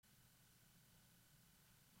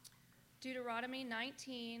Deuteronomy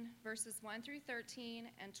 19, verses 1 through 13,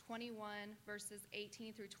 and 21, verses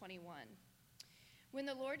 18 through 21. When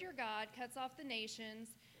the Lord your God cuts off the nations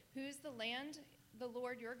whose the land the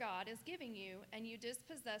Lord your God is giving you, and you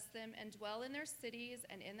dispossess them and dwell in their cities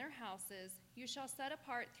and in their houses, you shall set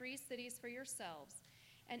apart 3 cities for yourselves,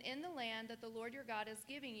 and in the land that the Lord your God is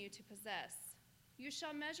giving you to possess. You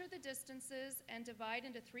shall measure the distances and divide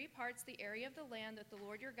into 3 parts the area of the land that the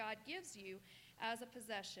Lord your God gives you as a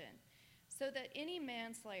possession, so that any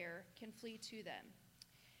manslayer can flee to them.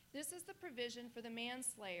 This is the provision for the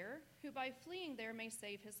manslayer, who by fleeing there may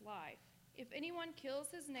save his life. If anyone kills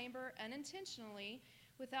his neighbor unintentionally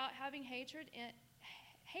without having hated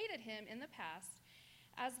him in the past,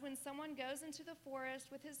 as when someone goes into the forest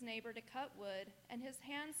with his neighbor to cut wood, and his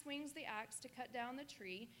hand swings the axe to cut down the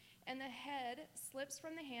tree, and the head slips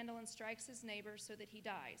from the handle and strikes his neighbor so that he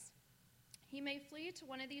dies, he may flee to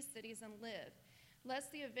one of these cities and live,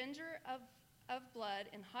 lest the avenger of blood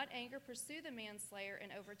in hot anger pursue the manslayer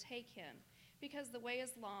and overtake him, because the way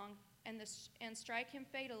is long, and strike him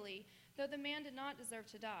fatally, though the man did not deserve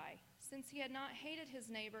to die, since he had not hated his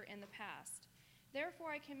neighbor in the past.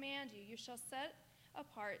 Therefore I command you, you shall set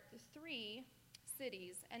apart the 3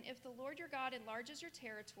 cities, and if the Lord your God enlarges your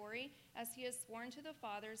territory, as he has sworn to the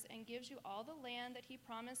fathers, and gives you all the land that he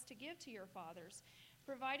promised to give to your fathers,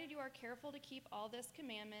 provided you are careful to keep all this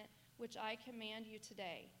commandment which I command you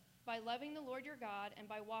today, by loving the Lord your God and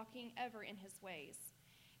by walking ever in his ways.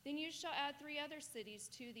 Then you shall add 3 other cities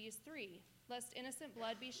to these 3, lest innocent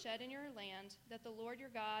blood be shed in your land that the Lord your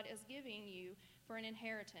God is giving you for an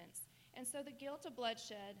inheritance, and so the guilt of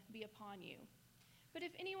bloodshed be upon you. But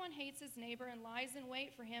if anyone hates his neighbor and lies in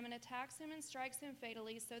wait for him and attacks him and strikes him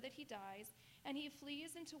fatally so that he dies, and he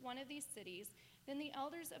flees into one of these cities, then the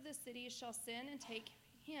elders of the city shall send and take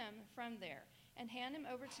him from there, and hand him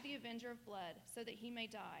over to the avenger of blood, so that he may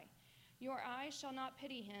die. Your eyes shall not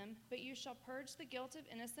pity him, but you shall purge the guilt of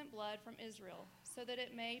innocent blood from Israel, so that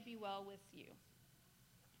it may be well with you.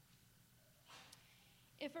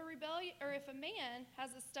 If a man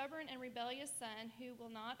has a stubborn and rebellious son who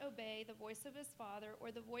will not obey the voice of his father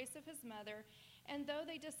or the voice of his mother, and though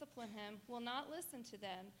they discipline him, will not listen to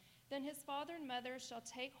them, then his father and mother shall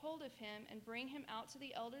take hold of him and bring him out to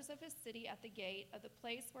the elders of his city at the gate of the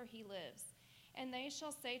place where he lives. And they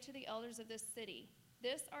shall say to the elders of this city,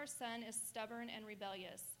 "This our son is stubborn and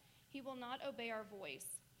rebellious. He will not obey our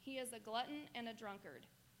voice. He is a glutton and a drunkard."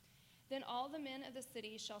 Then all the men of the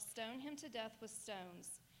city shall stone him to death with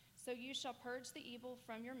stones. So you shall purge the evil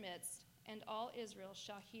from your midst, and all Israel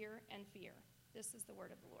shall hear and fear. This is the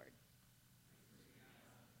word of the Lord.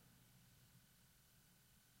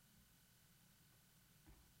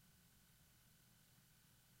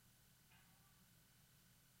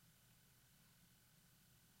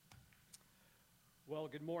 Well,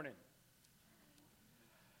 good morning.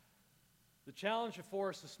 The challenge before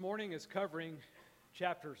us this morning is covering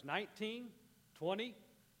chapters 19, 20,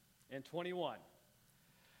 and 21.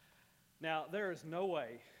 Now, there is no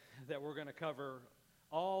way that we're going to cover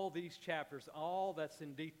all these chapters, all that's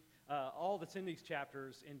in these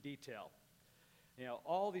chapters in detail. You know,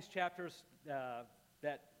 all these chapters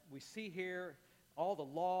that we see here, all the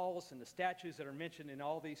laws and the statutes that are mentioned in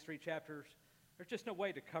all these 3 chapters, there's just no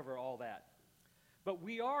way to cover all that. But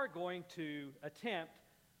we are going to attempt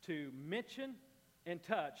to mention and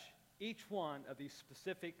touch each one of these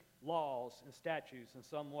specific laws and statutes in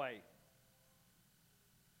some way.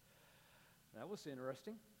 That was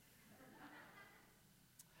interesting.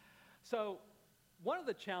 So, one of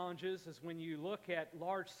the challenges is when you look at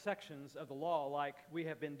large sections of the law, like we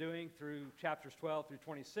have been doing through chapters 12 through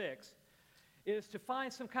 26, is to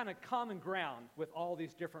find some kind of common ground with all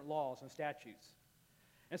these different laws and statutes.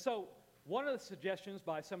 And so, one of the suggestions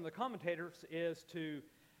by some of the commentators is to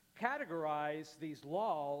categorize these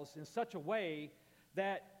laws in such a way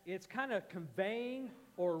that it's kind of conveying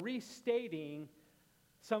or restating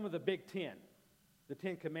some of the Big Ten, the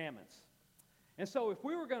 10 Commandments. And so if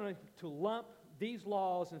we were going to lump these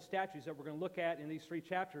laws and statutes that we're going to look at in these 3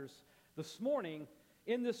 chapters this morning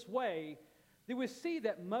in this way, then we see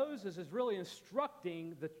that Moses is really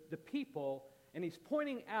instructing the people, and he's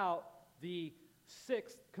pointing out the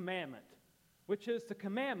 6th commandment, which is the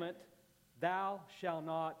commandment, "Thou shalt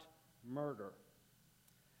not murder."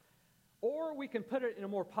 Or we can put it in a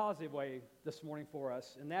more positive way this morning for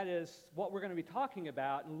us, and that is what we're going to be talking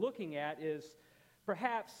about and looking at is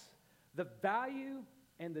perhaps the value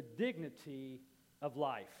and the dignity of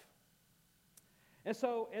life. And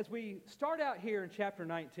so as we start out here in chapter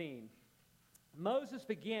 19, Moses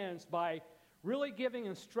begins by really giving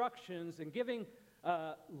instructions and giving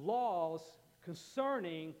laws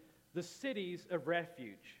concerning the cities of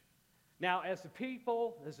refuge. Now, as the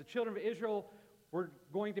people, as the children of Israel were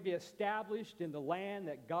going to be established in the land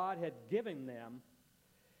that God had given them,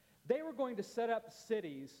 they were going to set up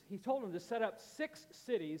cities. He told them to set up 6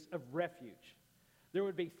 cities of refuge. There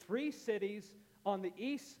would be 3 cities on the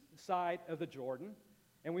east side of the Jordan,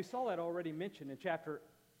 and we saw that already mentioned in chapter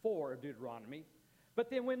 4 of Deuteronomy.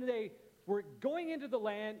 But then when they were going into the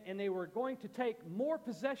land and they were going to take more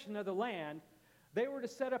possession of the land, they were to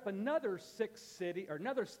set up another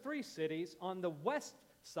 3 cities on the west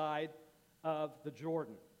side of the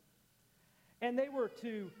Jordan. And they were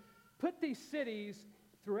to put these cities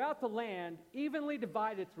throughout the land, evenly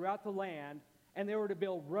divided throughout the land, and they were to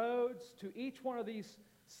build roads to each one of these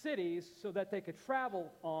cities so that they could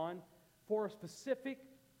travel on for a specific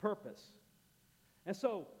purpose. And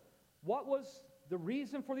so, what was the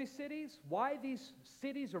reason for these cities? Why these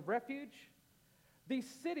cities of refuge? These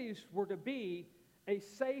cities were to be a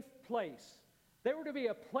safe place. They were to be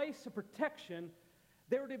a place of protection.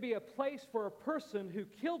 They were to be a place for a person who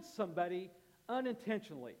killed somebody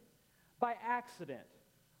unintentionally, by accident,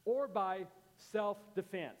 or by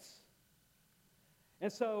self-defense.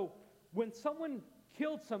 And so, when someone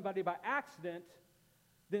killed somebody by accident,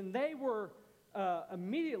 then they were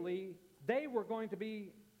immediately going to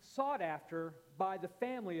be sought after by the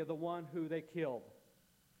family of the one who they killed.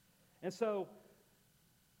 And so,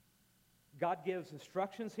 God gives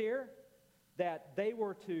instructions here that they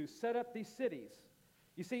were to set up these cities.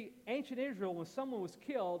 You see, ancient Israel, when someone was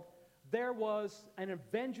killed, there was an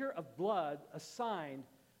avenger of blood assigned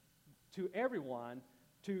to everyone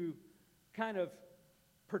to kind of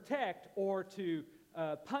protect or to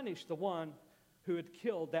punish the one who had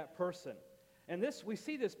killed that person. And we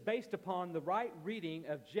see this based upon the right reading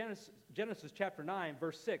of Genesis chapter 9,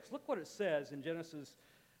 verse 6. Look what it says in Genesis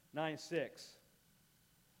 9:6.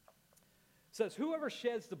 It says, "Whoever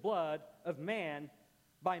sheds the blood of man,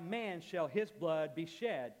 by man shall his blood be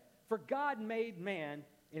shed. For God made man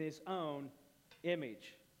in his own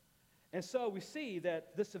image." And so we see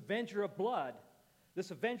that this avenger of blood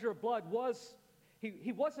was,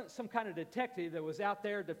 he wasn't some kind of detective that was out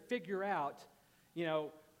there to figure out,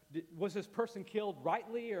 was this person killed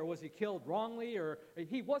rightly or was he killed wrongly? Or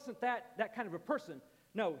he wasn't that kind of a person.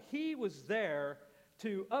 No, he was there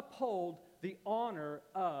to uphold the honor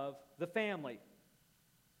of the family.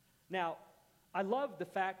 Now, I love the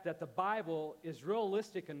fact that the Bible is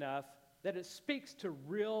realistic enough that it speaks to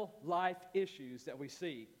real life issues that we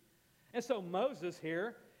see. And so Moses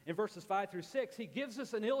here, in verses 5 through 6, he gives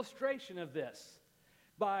us an illustration of this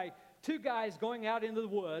by 2 guys going out into the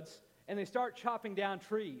woods and they start chopping down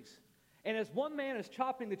trees. And as one man is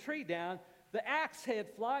chopping the tree down, the axe head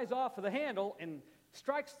flies off of the handle and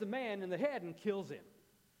strikes the man in the head and kills him.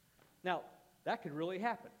 Now, that could really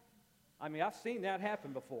happen. I mean, I've seen that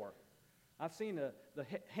happen before. I've seen the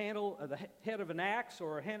head of an axe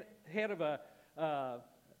or a head of a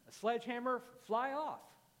sledgehammer fly off.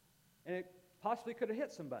 And it possibly could have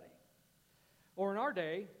hit somebody. Or in our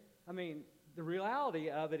day, I mean, the reality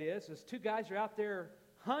of it is 2 guys are out there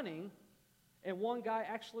hunting and one guy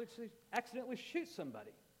actually accidentally shoots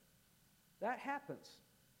somebody. That happens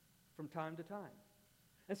from time to time.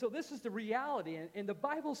 And so this is the reality, and the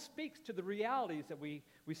Bible speaks to the realities that we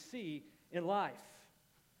see in life.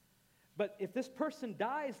 But if this person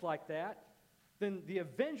dies like that, then the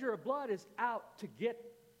avenger of blood is out to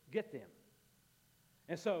get them.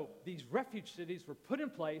 And so these refuge cities were put in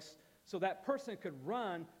place so that person could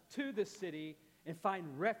run to the city and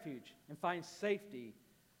find refuge and find safety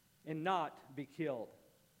and not be killed.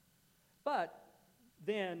 But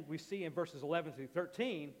then we see in verses 11 through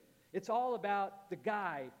 13, it's all about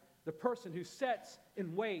the person who sets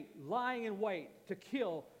in wait, lying in wait to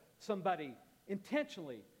kill somebody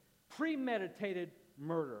intentionally, premeditated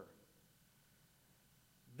murder.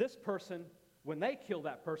 This person, when they kill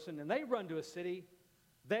that person and they run to a city,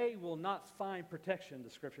 they will not find protection, the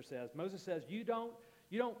scripture says. Moses says, you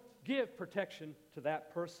don't give protection to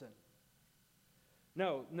that person.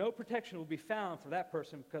 No protection will be found for that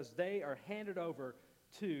person because they are handed over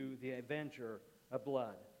to the avenger of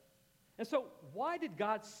blood. And so, why did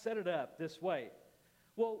God set it up this way?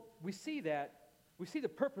 Well, we see the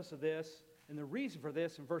purpose of this and the reason for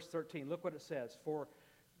this in verse 13. Look what it says. "For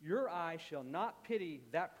your eye shall not pity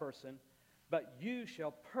that person, but you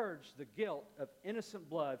shall purge the guilt of innocent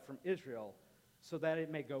blood from Israel, so that it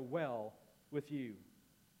may go well with you."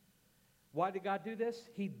 Why did God do this?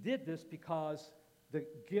 He did this because the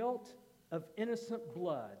guilt of innocent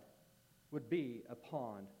blood would be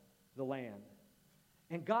upon the land.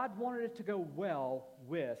 And God wanted it to go well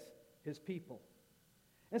with his people.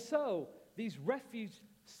 And so, these refuge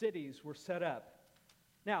cities were set up.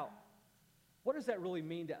 Now, what does that really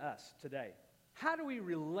mean to us today? How do we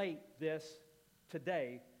relate this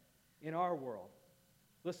today in our world?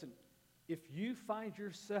 Listen, if you find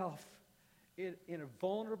yourself in a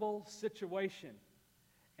vulnerable situation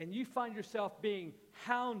and you find yourself being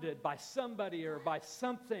hounded by somebody or by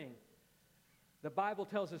something, the Bible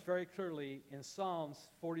tells us very clearly in Psalms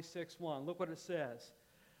 46:1, look what it says,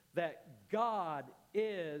 that God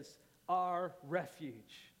is our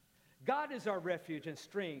refuge. God is our refuge and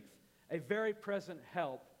strength, a very present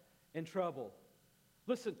help in trouble.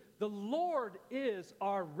 Listen, the Lord is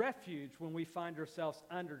our refuge when we find ourselves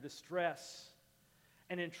under distress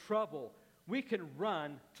and in trouble. We can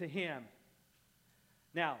run to Him.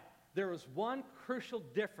 Now, there is one crucial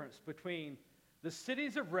difference between the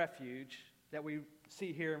cities of refuge that we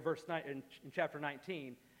see here in chapter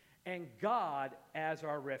 19 and God as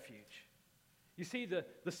our refuge. You see,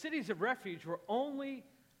 the cities of refuge were only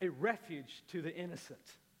a refuge to the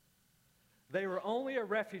innocent. They were only a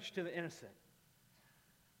refuge to the innocent.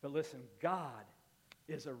 But listen, God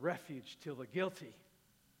is a refuge to the guilty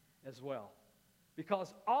as well.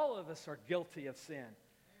 Because all of us are guilty of sin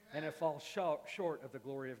and have fallen short of the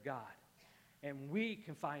glory of God. And we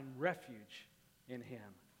can find refuge in Him.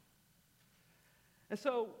 And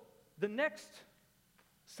so the next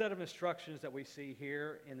set of instructions that we see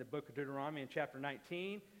here in the book of Deuteronomy in chapter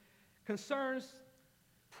 19 concerns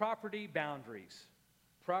property boundaries.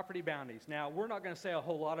 Property boundaries. Now, we're not going to say a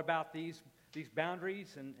whole lot about these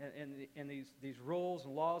boundaries and these rules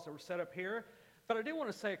and laws that were set up here, but I do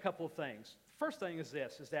want to say a couple of things. First thing is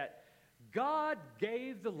this, is that God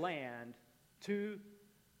gave the land to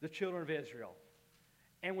the children of Israel.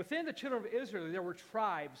 And within the children of Israel, there were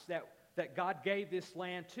tribes that God gave this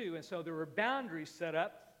land to, and so there were boundaries set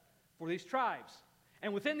up for these tribes.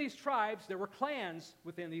 And within these tribes, there were clans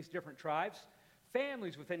within these different tribes,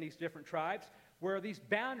 families within these different tribes, where these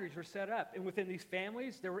boundaries were set up. And within these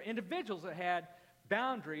families, there were individuals that had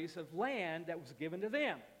boundaries of land that was given to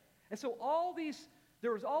them. And so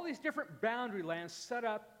there was all these different boundary lands set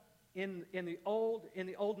up in the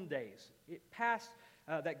olden days. It passed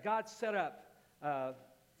that God set up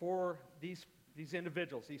for these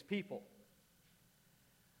individuals, these people.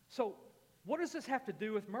 So what does this have to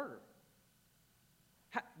do with murder?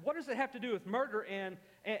 What does it have to do with murder and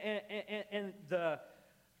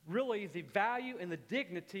really the value and the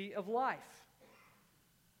dignity of life?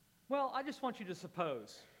 Well, I just want you to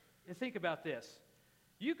suppose and think about this.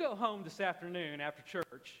 You go home this afternoon after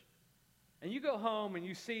church, and you go home and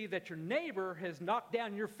you see that your neighbor has knocked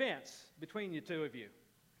down your fence between the two of you.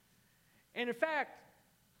 And in fact,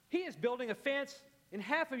 he is building a fence in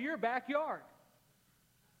half of your backyard.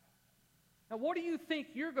 Now, what do you think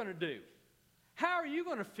you're going to do? How are you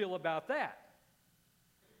going to feel about that?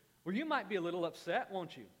 Well, you might be a little upset,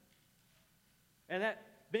 won't you? And that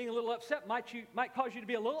being a little upset might cause you to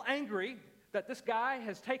be a little angry that this guy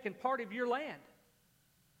has taken part of your land.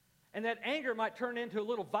 And that anger might turn into a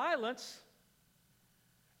little violence,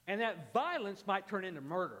 and that violence might turn into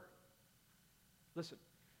murder. Listen,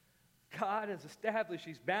 God has established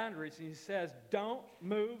these boundaries, and He says, don't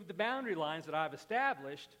move the boundary lines that I've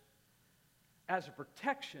established as a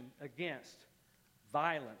protection against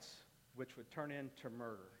violence, which would turn into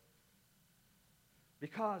murder.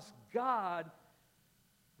 Because God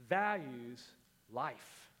values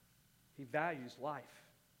life. He values life.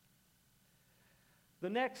 The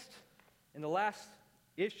next and the last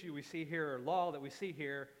issue we see here, or law that we see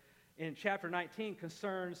here in chapter 19,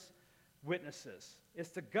 concerns witnesses. It's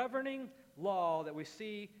the governing law that we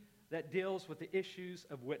see that deals with the issues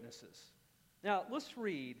of witnesses. Now, let's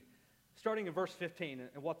read, starting in verse 15,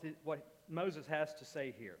 and what Moses has to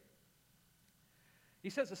say here. He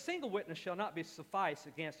says, a single witness shall not be suffice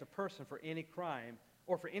against a person for any crime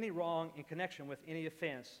or for any wrong in connection with any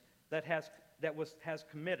offense that has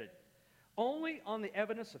committed. Only on the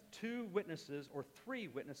evidence of 2 witnesses or 3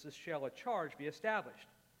 witnesses shall a charge be established.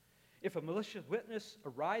 If a malicious witness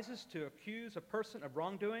arises to accuse a person of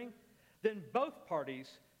wrongdoing, then both parties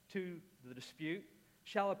to the dispute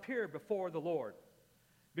shall appear before the Lord,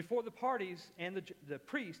 before the parties and the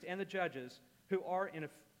priest and the judges who are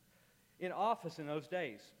in office in those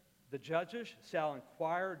days. The judges shall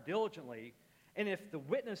inquire diligently, and if the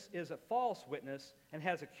witness is a false witness and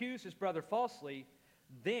has accused his brother falsely,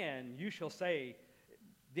 then you shall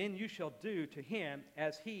do to him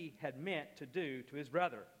as he had meant to do to his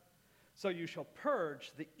brother. So you shall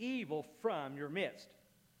purge the evil from your midst.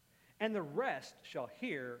 And the rest shall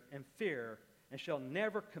hear and fear, and shall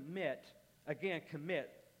never commit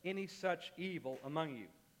any such evil among you.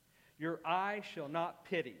 Your eye shall not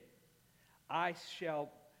pity.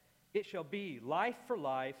 It shall be life for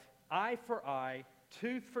life, eye for eye,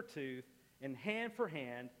 tooth for tooth, and hand for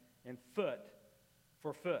hand and foot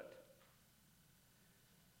for foot.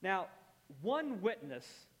 Now, one witness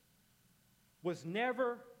was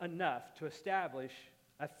never enough to establish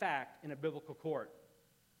a fact in a biblical court.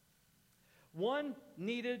 One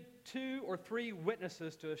needed 2 or 3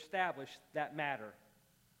 witnesses to establish that matter.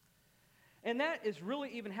 And that is really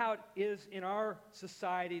even how it is in our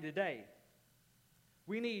society today.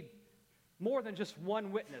 We need more than just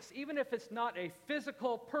one witness. Even if it's not a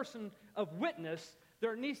physical person of witness,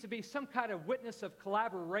 there needs to be some kind of witness of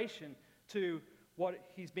collaboration to what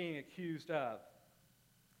he's being accused of.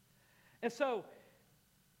 And so,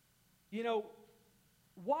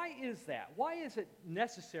 why is that? Why is it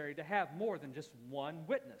necessary to have more than just one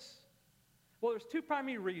witness? Well, there's 2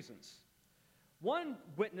 primary reasons. One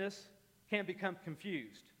witness can become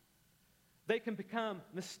confused. They can become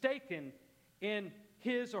mistaken in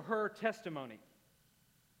his or her testimony.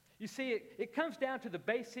 You see, it comes down to the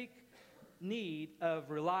basic need of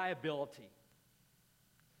reliability.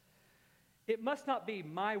 It must not be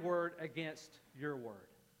my word against your word.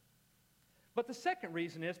 But the second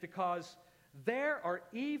reason is because there are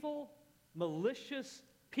evil, malicious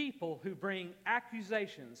people who bring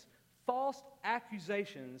accusations, false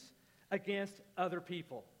accusations against other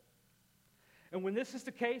people. And when this is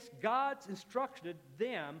the case, God's instructed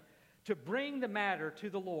them to bring the matter to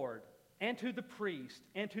the Lord and to the priest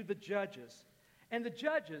and to the judges. And the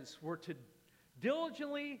judges were to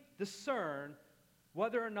diligently discern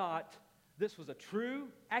whether or not this was a true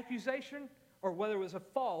accusation or whether it was a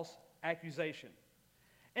false accusation.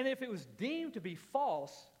 And if it was deemed to be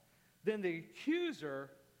false, then the accuser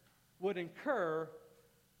would incur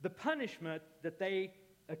the punishment that they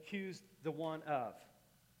accused the one of.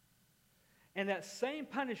 And that same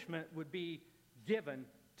punishment would be given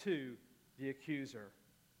to the accuser.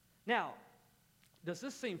 Now, does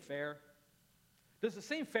this seem fair? Does it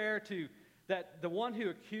seem fair that the one who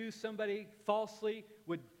accused somebody falsely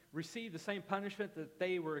would receive the same punishment that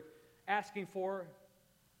they were asking for?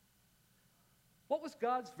 What was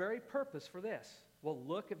God's very purpose for this? Well,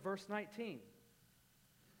 look at verse 19.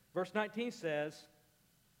 Verse 19 says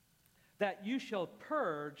that you shall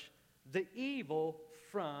purge the evil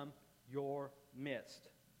from your midst.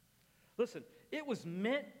 Listen, it was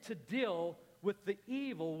meant to deal with the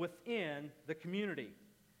evil within the community.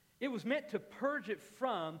 It was meant to purge it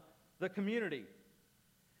from the community.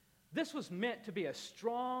 This was meant to be a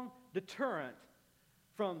strong deterrent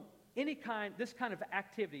from this kind of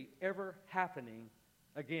activity ever happening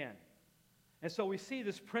again. And so we see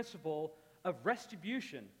this principle of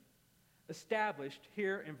retribution established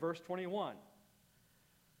here in verse 21.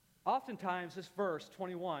 Oftentimes, this verse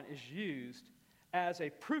 21 is used as a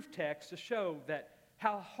proof text to show that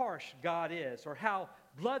how harsh God is, or how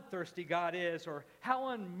bloodthirsty God is, or how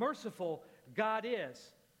unmerciful God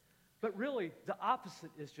is. But really, the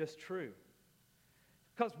opposite is just true.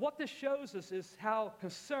 Because what this shows us is how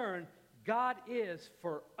concerned God is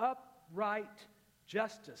for upright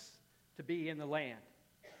justice to be in the land,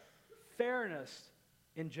 fairness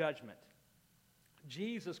in judgment.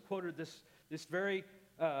 Jesus quoted this very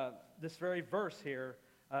verse here,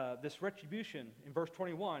 this retribution in verse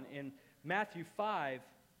 21 in Matthew 5,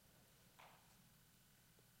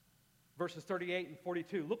 verses 38 and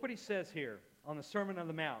 42. Look what he says here on the Sermon on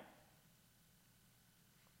the Mount.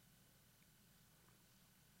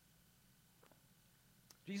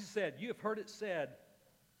 Jesus said, "You have heard it said,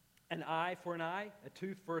 an eye for an eye, a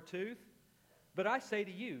tooth for a tooth. But I say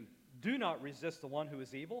to you, do not resist the one who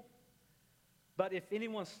is evil. But if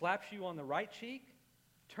anyone slaps you on the right cheek,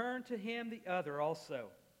 turn to him the other also.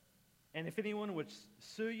 And if anyone would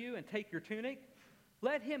sue you and take your tunic,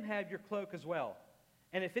 let him have your cloak as well.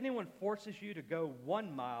 And if anyone forces you to go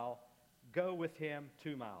 1 mile, go with him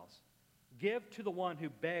 2 miles. Give to the one who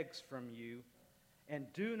begs from you,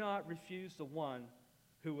 and do not refuse the one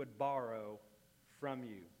who would borrow from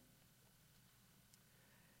you."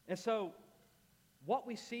 And so, what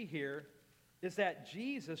we see here is that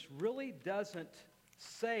Jesus really doesn't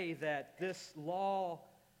say that this law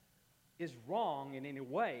is wrong in any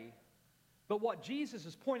way. But what Jesus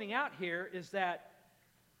is pointing out here is that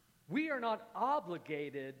we are not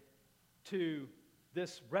obligated to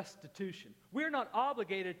this restitution. We're not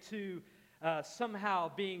obligated to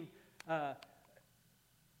somehow being,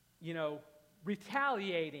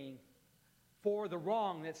 retaliating for the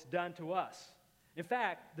wrong that's done to us. In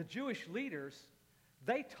fact, the Jewish leaders,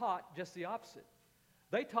 they taught just the opposite.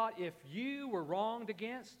 They taught if you were wronged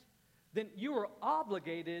against, then you were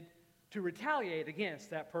obligated to retaliate against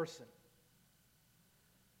that person.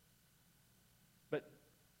 But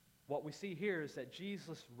what we see here is that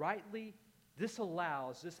Jesus rightly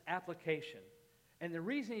disallows this application And the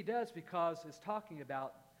reason he does because it's talking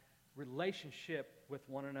about relationship with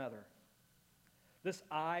one another. This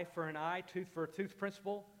eye for an eye, tooth for a tooth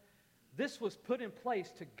principle, this was put in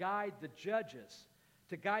place to guide the judges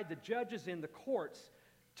in the courts,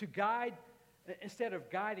 to guide, instead of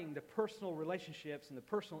guiding the personal relationships and the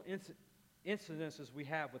personal incidences we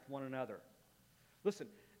have with one another. Listen,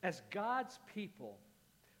 as God's people,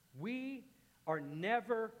 we are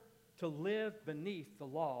never to live beneath the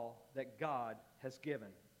law that God has given.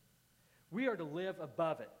 We are to live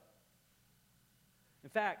above it. In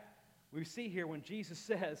fact, we see here when Jesus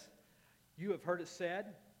says, "You have heard it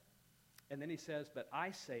said," and then he says, "But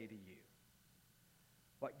I say to you."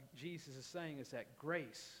 What Jesus is saying is that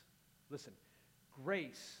grace, listen,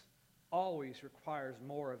 grace always requires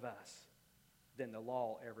more of us than the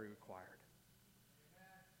law ever required.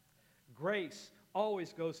 Grace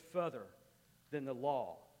always goes further than the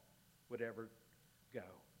law would ever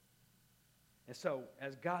go. And so,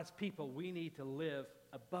 as God's people, we need to live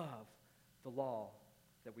above the law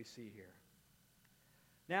that we see here.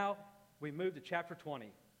 Now, we move to chapter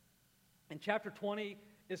 20. And chapter 20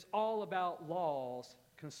 is all about laws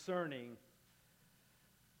concerning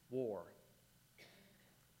war.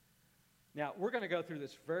 Now, we're going to go through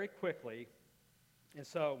this very quickly. And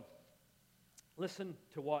so, listen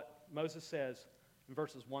to what Moses says in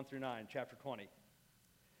verses 1 through 9, chapter 20.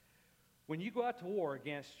 When you go out to war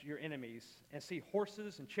against your enemies and see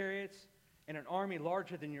horses and chariots and an army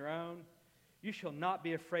larger than your own, you shall not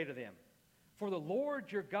be afraid of them. For the Lord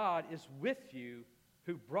your God is with you,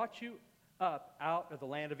 who brought you up out of the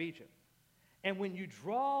land of Egypt. And when you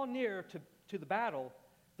draw near to the battle,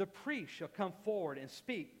 the priest shall come forward and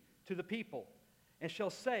speak to the people, and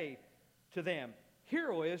shall say to them,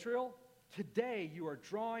 "Hear, O Israel, today you are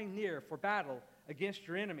drawing near for battle against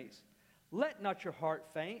your enemies. Let not your heart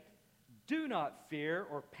faint. Do not fear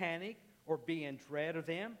or panic or be in dread of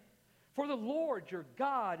them. For the Lord your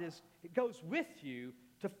God goes with you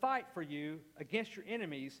to fight for you against your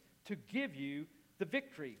enemies, to give you the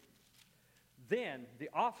victory." Then the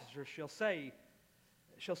officer shall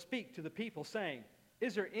speak to the people, saying,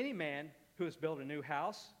 "Is there any man who has built a new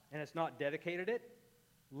house and has not dedicated it?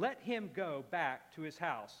 Let him go back to his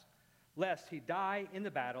house, lest he die in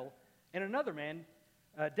the battle, and another man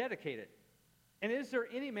dedicate it. And is there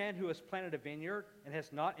any man who has planted a vineyard and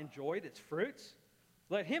has not enjoyed its fruits?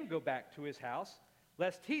 Let him go back to his house,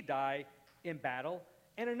 lest he die in battle,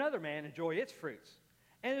 and another man enjoy its fruits.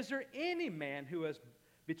 And is there any man who has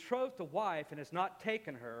betrothed a wife and has not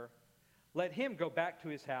taken her? Let him go back to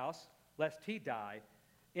his house, lest he die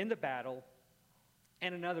in the battle,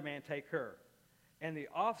 and another man take her." And the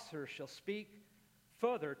officer shall speak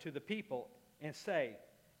further to the people and say,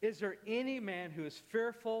 "Is there any man who is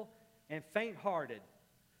fearful and faint-hearted?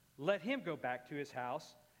 Let him go back to his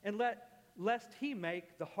house, and lest he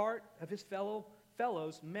make the heart of his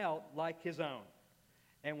fellows melt like his own."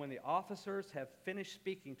 And when the officers have finished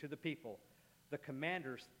speaking to the people,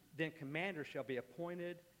 commanders shall be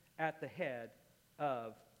appointed at the head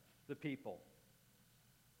of the people.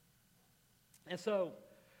 And so,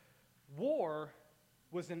 war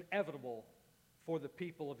was inevitable for the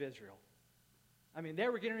people of Israel. I mean, they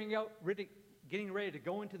were getting ready to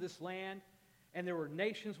go into this land, and there were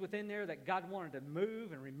nations within there that God wanted to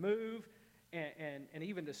move and remove and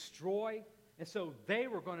even destroy. And so they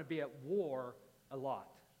were going to be at war a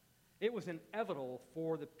lot. It was inevitable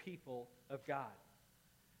for the people of God.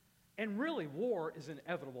 And really, war is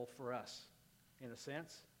inevitable for us, in a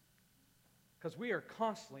sense, because we are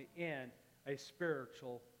constantly in a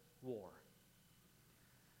spiritual war.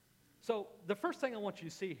 So the first thing I want you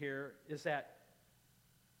to see here is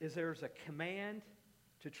there's a command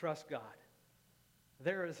to trust God.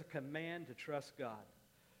 There is a command to trust God.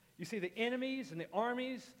 You see, the enemies and the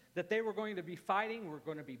armies that they were going to be fighting were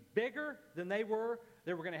going to be bigger than they were.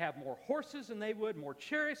 They were going to have more horses than they would, more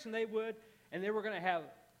chariots than they would, and they were going to have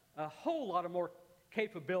a whole lot of more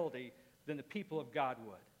capability than the people of God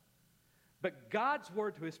would. But God's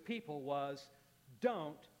word to his people was,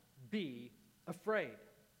 "Don't be afraid."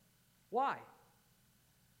 Why?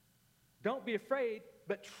 Don't be afraid,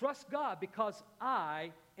 but trust God, because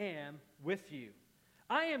I am with you.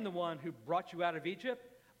 I am the one who brought you out of Egypt.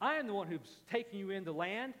 I am the one who's taking you into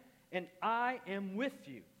land, and I am with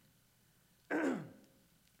you.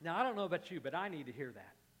 Now, I don't know about you, but I need to hear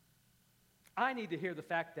that. I need to hear the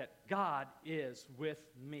fact that God is with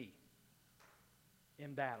me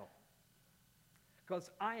in battle. Because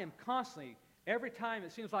I am constantly, every time,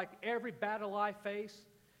 it seems like every battle I face,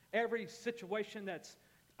 every situation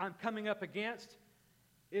I'm coming up against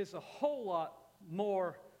is a whole lot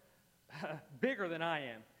more bigger than I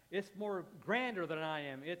am. It's more grander than I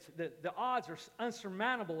am. The odds are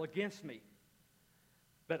unsurmountable against me.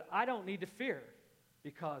 But I don't need to fear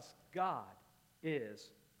because God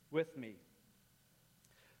is with me.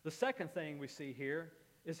 The second thing we see here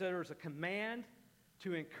is that there's a command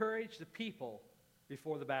to encourage the people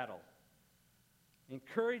before the battle.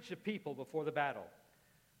 Encourage the people before the battle.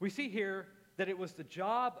 We see here that it was the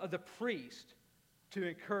job of the priest to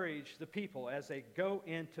encourage the people as they go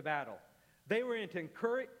into battle. They were to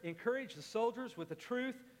encourage the soldiers with the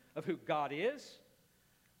truth of who God is,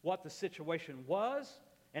 what the situation was,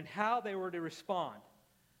 and how they were to respond,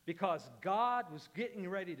 because God was getting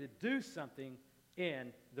ready to do something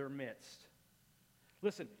in their midst.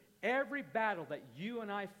 Listen, every battle that you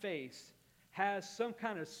and I face has some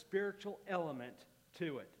kind of spiritual element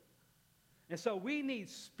to it. And so we need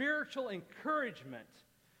spiritual encouragement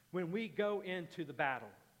when we go into the battle.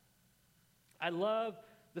 I love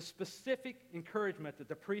the specific encouragement that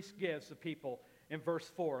the priest gives the people in verse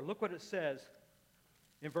 4. Look what it says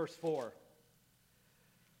in verse 4.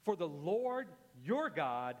 For the Lord your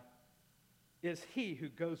God is he who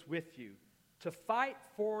goes with you to fight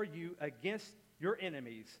for you against your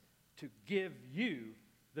enemies, to give you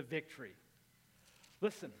the victory.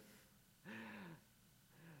 Listen,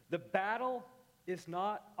 the battle is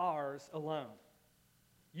not ours alone.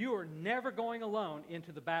 You are never going alone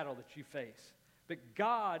into the battle that you face. But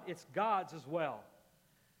God, it's God's as well.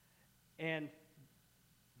 And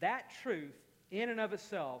that truth, in and of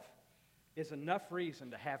itself, is enough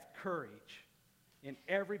reason to have courage in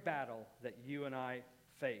every battle that you and I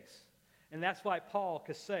face. And that's why Paul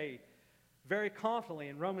could say very confidently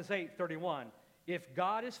in Romans 8:31, if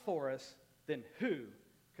God is for us, then who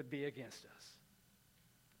could be against us?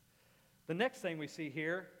 The next thing we see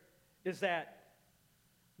here is that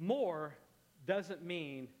more doesn't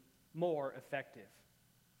mean more effective.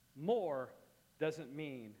 More doesn't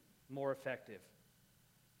mean more effective.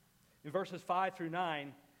 In verses 5 through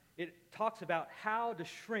 9, it talks about how to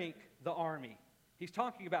shrink the army. He's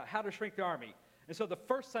talking about how to shrink the army. And so the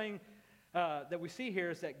first thing that we see here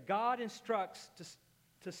is that God instructs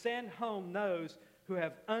to send home those who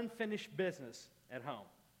have unfinished business at home.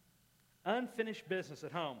 Unfinished business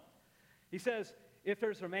at home. He says, if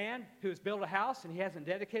there's a man who has built a house and he hasn't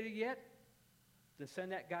dedicated it yet, then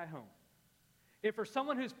send that guy home. If there's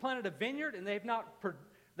someone who's planted a vineyard and they've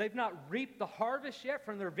not reaped the harvest yet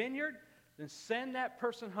from their vineyard, then send that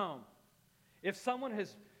person home. If someone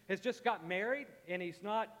has just got married and he's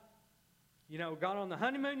not, gone on the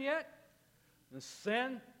honeymoon yet, then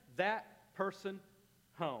send that person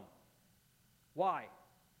home. Why?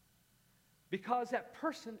 Because that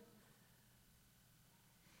person,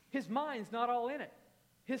 his mind's not all in it.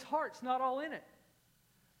 His heart's not all in it.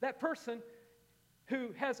 That person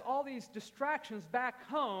who has all these distractions back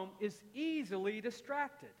home is easily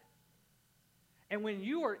distracted. And when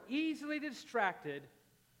you are easily distracted,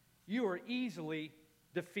 you are easily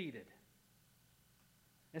defeated.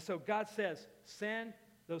 And so God says, send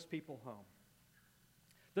those people home.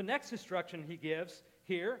 The next instruction he gives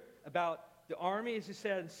here about the army is he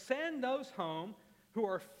said, send those home who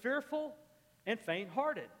are fearful and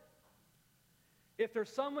faint-hearted. If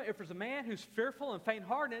there's a man who's fearful and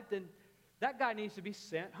faint-hearted, then that guy needs to be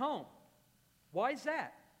sent home. Why is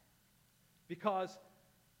that? Because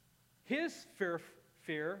his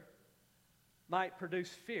fear might produce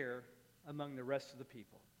fear among the rest of the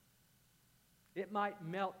people. It might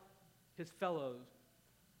melt his fellow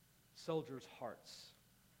soldiers' hearts.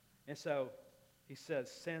 And so he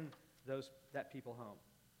says, send that people home.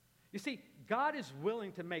 You see, God is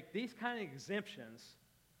willing to make these kind of exemptions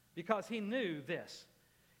because he knew this.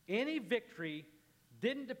 Any victory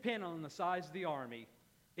didn't depend on the size of the army.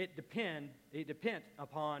 It depend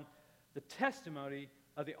upon the testimony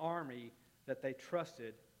of the army that they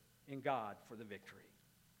trusted in God for the victory.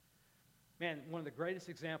 Man, one of the greatest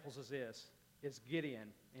examples is Gideon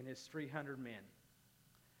and his 300 men.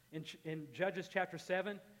 In Judges chapter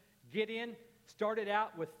 7, Gideon started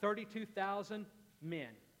out with 32,000 men.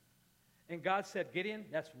 And God said, Gideon,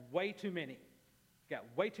 that's way too many. You got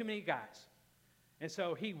way too many guys. And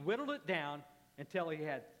so he whittled it down until he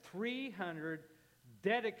had 300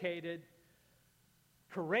 dedicated,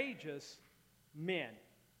 courageous men.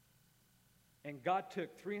 And God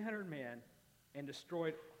took 300 men and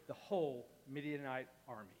destroyed the whole Midianite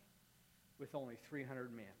army with only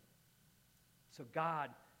 300 men. So God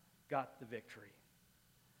got the victory.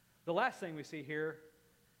 The last thing we see here,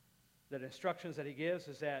 the instructions that he gives,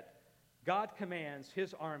 is that God commands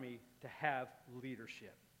his army to have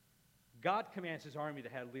leadership. God commands his army to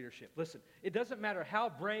have leadership. Listen, it doesn't matter how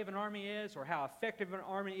brave an army is or how effective an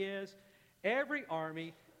army is. Every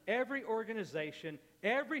army, every organization,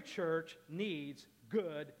 every church needs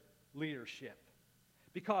good leadership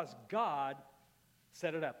because God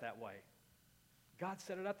set it up that way. God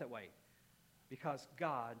set it up that way because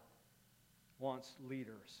God wants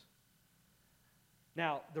leaders.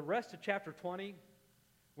 Now, the rest of chapter 20,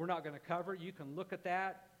 we're not going to cover. You can look at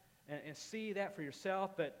that and see that for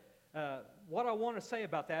yourself. But what I want to say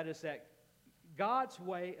about that is that God's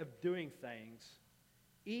way of doing things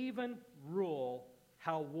even rule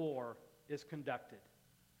how war is conducted.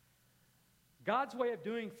 God's way of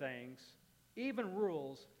doing things even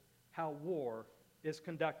rules how war is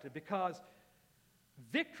conducted because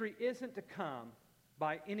victory isn't to come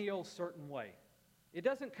by any old certain way. It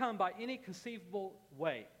doesn't come by any conceivable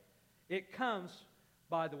way. It comes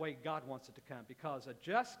by the way God wants it to come because a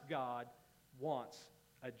just God wants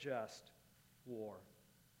a just war.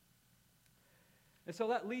 And so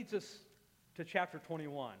that leads us to chapter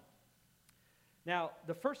 21. Now,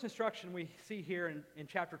 the first instruction we see here in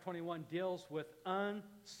chapter 21 deals with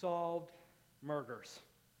unsolved murders.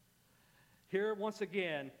 Here, once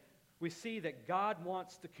again, we see that God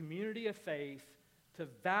wants the community of faith to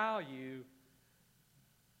value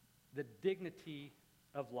the dignity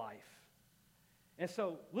of life. And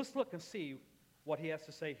so let's look and see what he has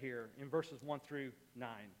to say here in verses 1 through 9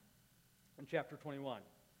 in chapter 21.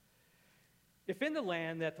 If in the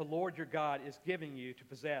land that the Lord your God is giving you to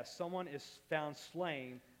possess, someone is found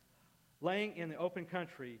slain, laying in the open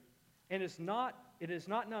country, and it is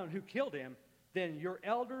not known who killed him, then your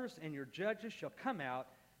elders and your judges shall come out,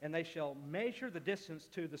 and they shall measure the distance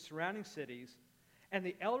to the surrounding cities, and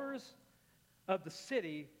the elders of the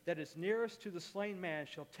city that is nearest to the slain man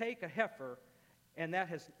shall take a heifer, and that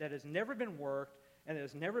has never been worked, and that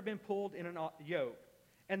has never been pulled in a yoke.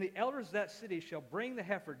 And the elders of that city shall bring the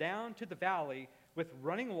heifer down to the valley with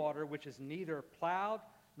running water, which is neither plowed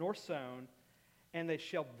nor sown, and they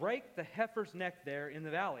shall break the heifer's neck there in the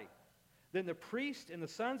valley. Then the priest and the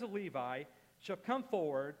sons of Levi shall come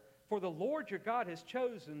forward, for the Lord your God has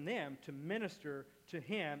chosen them to minister to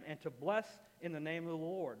him and to bless in the name of the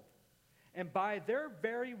Lord. And by their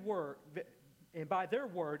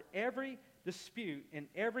word, every dispute and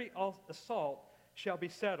every assault shall be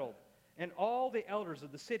settled. And all the elders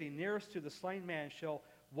of the city nearest to the slain man shall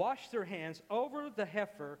wash their hands over the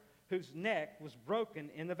heifer whose neck was broken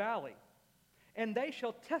in the valley. And they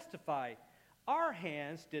shall testify, our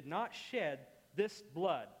hands did not shed this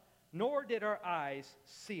blood, nor did our eyes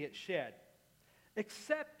see it shed.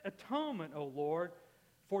 Accept atonement, O Lord,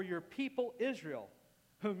 for your people Israel,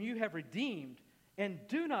 whom you have redeemed, and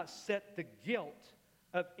do not set the guilt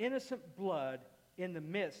of innocent blood in the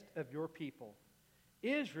midst of your people.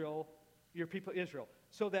 Israel, your people Israel,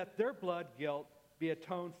 so that their blood guilt be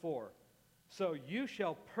atoned for. So you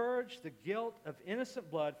shall purge the guilt of innocent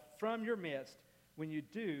blood from your midst when you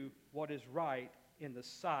do what is right in the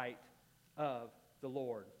sight of the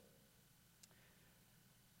Lord.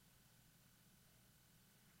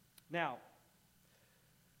 Now,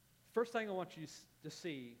 first thing I want you to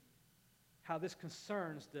see how this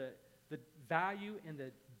concerns the value and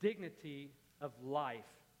the dignity of life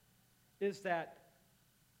is that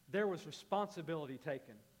there was responsibility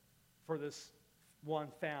taken for this one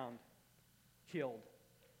found killed.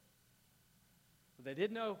 They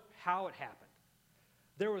didn't know how it happened.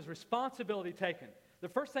 There was responsibility taken. The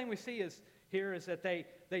first thing we see here is that they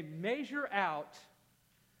measure out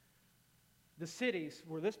the cities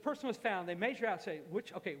where this person was found. They measure out, say,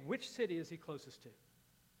 which city is he closest to?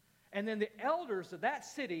 And then the elders of that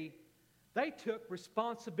city, they took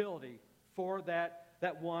responsibility for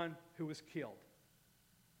that one who was killed.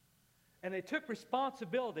 And they took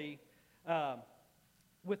responsibility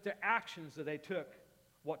with their actions that they took,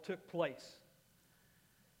 what took place.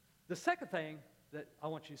 The second thing that I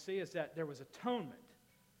want you to see is that there was atonement.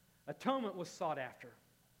 Atonement was sought after.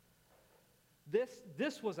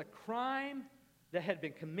 This was a crime that had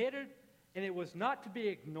been committed, and it was not to be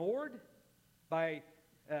ignored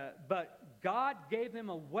but God gave them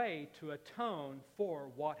a way to atone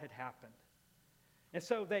for what had happened. And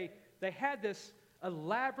so they had this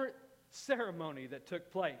elaborate ceremony that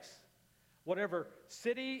took place. Whatever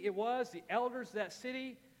city it was, the elders of that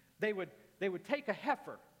city, they would take a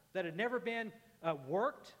heifer that had never been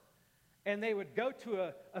worked, and they would go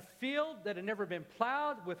to a field that had never been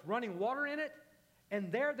plowed with running water in it,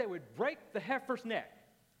 and there they would break the heifer's neck.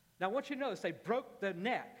 Now, I want you to notice they broke the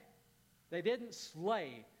neck. They didn't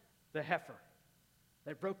slay the heifer.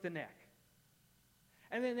 They broke the neck.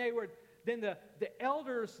 And then the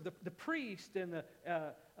elders, the priest and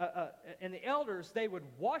the elders, they would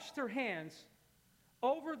wash their hands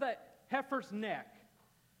over the heifer's neck,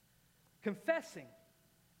 confessing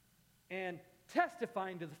and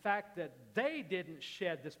testifying to the fact that they didn't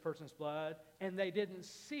shed this person's blood and they didn't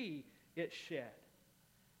see it shed.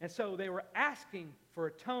 And so they were asking for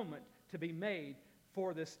atonement to be made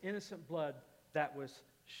for this innocent blood that was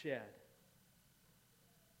shed.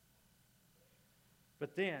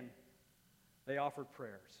 But then they offered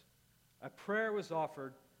prayers. A prayer was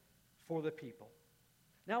offered for the people.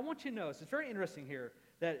 Now I want you to notice, it's very interesting here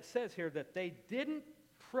that it says here that they didn't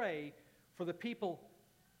pray for the people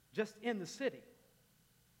just in the city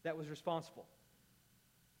that was responsible,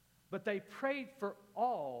 but they prayed for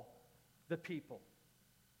all the people.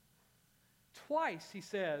 Twice he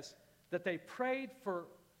says that they prayed for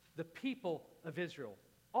the people of Israel,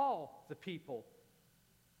 all the people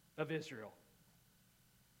of Israel.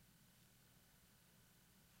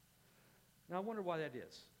 Now I wonder why that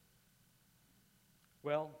is.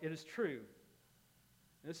 Well, it is true.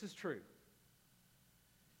 This is true.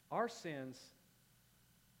 Our sins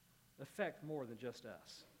affect more than just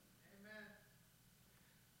us. Amen.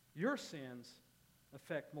 Your sins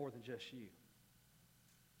affect more than just you.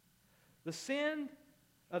 The sin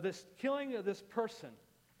of this killing of this person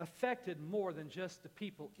affected more than just the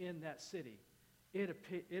people in that city. It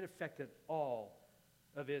affected all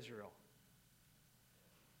of Israel.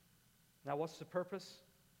 Now, what's the purpose?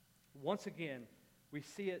 Once again, we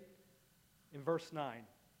see it in verse 9.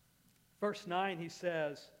 Verse 9, he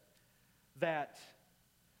says that,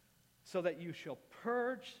 so that you shall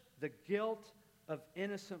purge the guilt of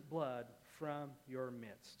innocent blood from your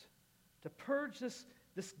midst. To purge this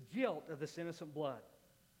guilt of this innocent blood.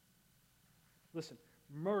 Listen,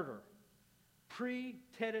 murder,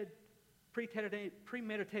 premeditated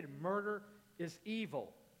murder is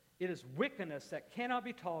evil. It is wickedness that cannot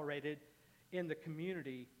be tolerated in the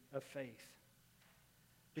community of faith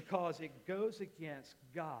because it goes against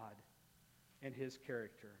God and his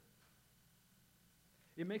character.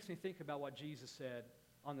 It makes me think about what Jesus said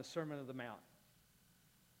on the Sermon on the Mount.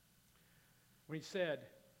 When he said,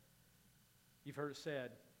 you've heard it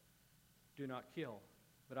said, do not kill.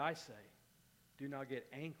 But I say, do not get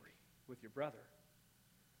angry with your brother.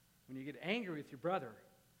 When you get angry with your brother,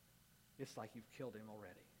 it's like you've killed him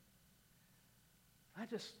already.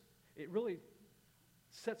 It really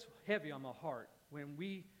sets heavy on my heart when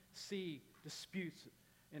we see disputes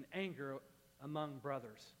and anger among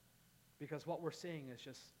brothers. Because what we're seeing is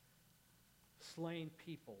just slain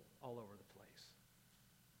people all over the place.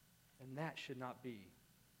 And that should not be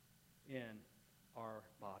in our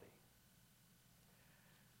body.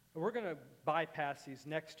 We're going to bypass these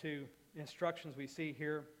next two instructions we see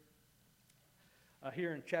here.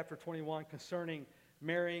 Here in chapter 21 concerning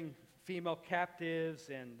marrying female captives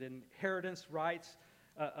and the inheritance rights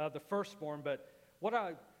of the firstborn. But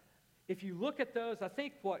if you look at those, I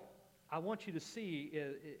think what I want you to see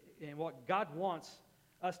and what God wants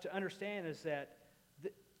us to understand is that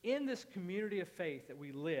in this community of faith that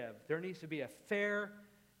we live, there needs to be a fair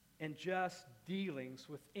and just dealings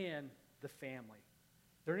within the family.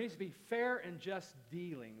 There needs to be fair and just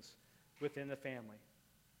dealings within the family.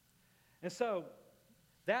 And so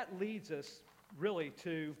that leads us really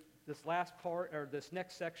to this last part, or this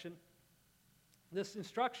next section, this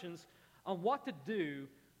instructions on what to do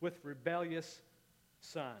with rebellious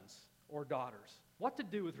sons or daughters. What to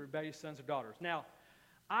do with rebellious sons or daughters. Now,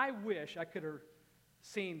 I wish I could have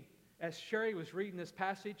seen, as Sherry was reading this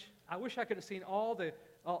passage, I wish I could have seen all the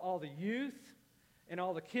youth and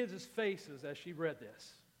all the kids' faces as she read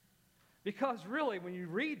this. Because really, when you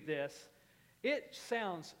read this, it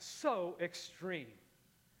sounds so extreme.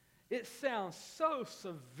 It sounds so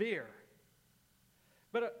severe.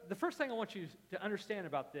 But the first thing I want you to understand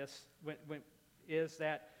about this is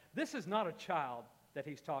that this is not a child that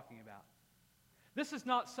he's talking about. This is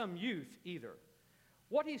not some youth either.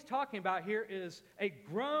 What he's talking about here is a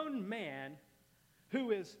grown man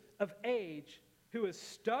who is of age, who is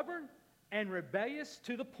stubborn and rebellious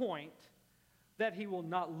to the point that he will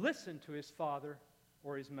not listen to his father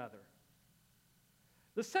or his mother.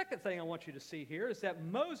 The second thing I want you to see here is that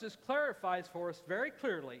Moses clarifies for us very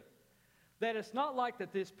clearly that it's not like that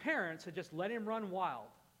his parents had just let him run wild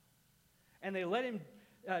and they let him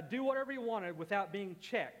do whatever he wanted without being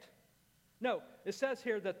checked. No, it says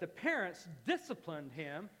here that the parents disciplined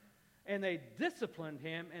him, and they disciplined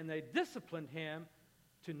him, and they disciplined him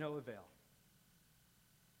to no avail.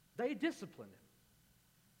 They disciplined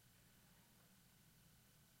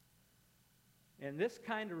him. And this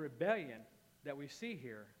kind of rebellion that we see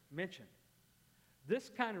here mentioned, this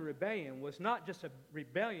kind of rebellion was not just a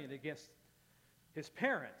rebellion against his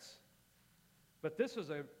parents, but this was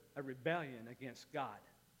a rebellion against God.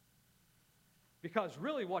 Because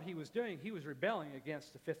really what he was doing, he was rebelling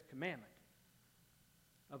against the fifth commandment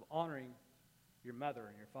of honoring your mother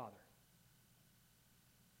and your father.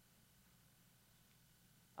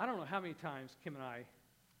 I don't know how many times Kim and I,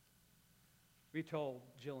 we told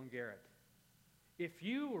Jill and Garrett, if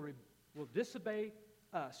you will disobey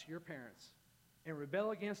us, your parents, and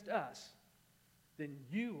rebel against us, then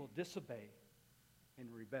you will disobey and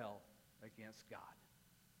rebel against God.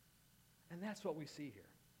 And that's what we see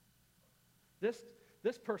here.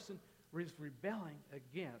 This person is rebelling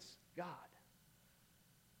against God.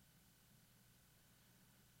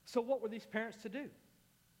 So what were these parents to do?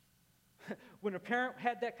 When a parent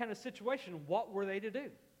had that kind of situation, what were they to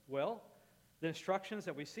do? Well, the instructions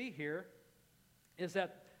that we see here is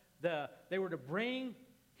that they were to bring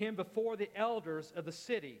him before the elders of the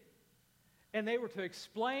city, and they were to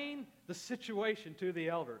explain the situation to the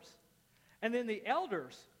elders. And then the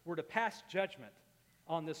elders were to pass judgment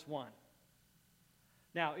on this one.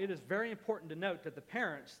 Now, it is very important to note that the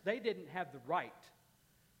parents, they didn't have the right.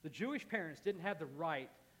 The Jewish parents didn't have the right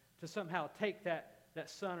to somehow take that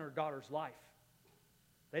son or daughter's life.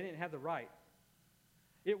 They didn't have the right.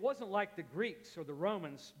 It wasn't like the Greeks or the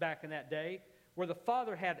Romans back in that day, where the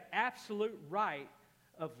father had absolute right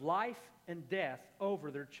of life and death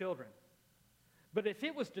over their children. But if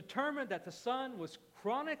it was determined that the son was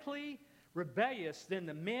chronically rebellious, then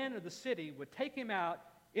the men of the city would take him out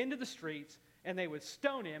into the streets and they would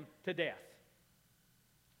stone him to death.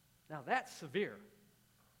 Now that's severe.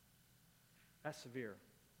 That's severe.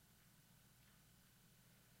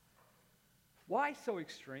 Why so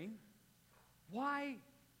extreme? Why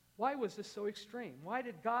was this so extreme? Why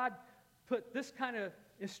did God put this kind of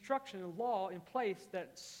instruction and law in place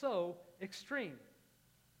that's so extreme?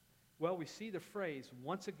 Well, we see the phrase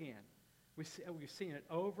once again. We've seen it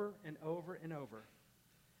over and over and over.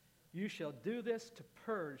 You shall do this to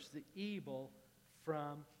purge the evil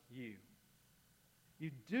from you. You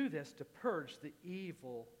do this to purge the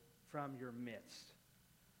evil from your midst.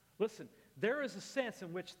 Listen, there is a sense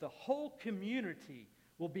in which the whole community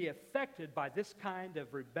will be affected by this kind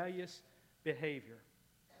of rebellious behavior.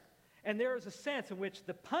 And there is a sense in which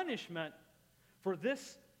the punishment for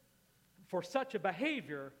such a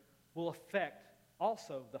behavior will affect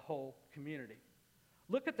also the whole community.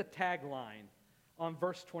 Look at the tagline on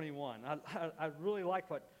verse 21. I really like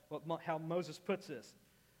how Moses puts this.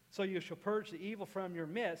 So you shall purge the evil from your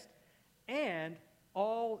midst, and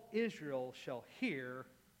all Israel shall hear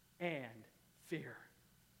and fear.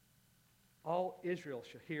 All Israel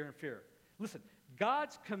shall hear and fear. Listen,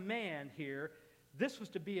 God's command here, this was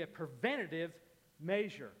to be a preventative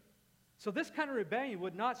measure. So this kind of rebellion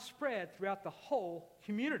would not spread throughout the whole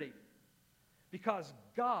community, because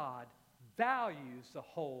God values the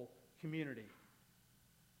whole community.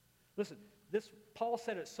 Listen, Paul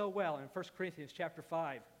said it so well in 1 Corinthians chapter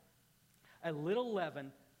 5. A little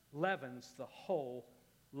leaven leavens the whole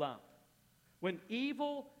lump. When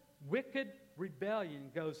evil, wicked rebellion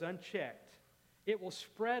goes unchecked, it will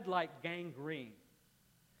spread like gangrene.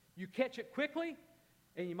 You catch it quickly,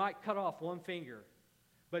 and you might cut off one finger.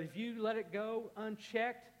 But if you let it go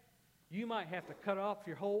unchecked, you might have to cut off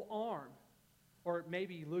your whole arm, or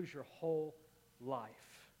maybe you lose your whole life.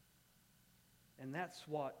 And that's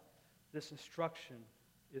what this instruction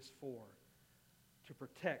is for, to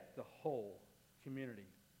protect the whole community.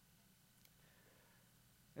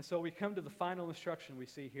 And so we come to the final instruction we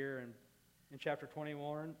see here in chapter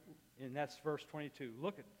 21, and that's verse 22.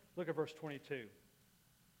 Look at verse 22,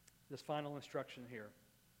 this final instruction here.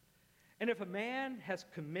 And if a man has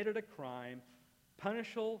committed a crime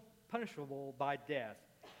punishable by death,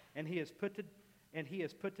 and he is put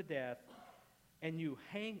to death, and you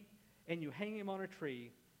hang him on a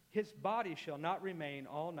tree, his body shall not remain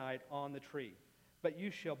all night on the tree, but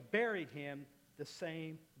you shall bury him the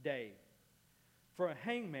same day. For a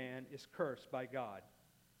hangman is cursed by God.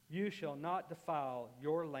 You shall not defile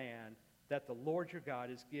your land that the Lord your God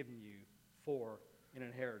has given you for an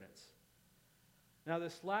inheritance. Now,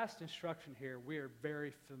 this last instruction here we are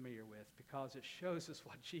very familiar with, because it shows us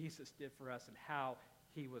what Jesus did for us and how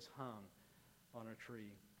he was hung on a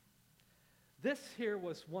tree. This here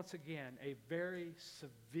was, once again, a very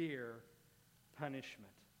severe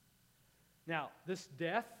punishment. Now, this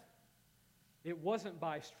death, it wasn't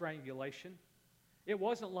by strangulation. It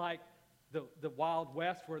wasn't like the Wild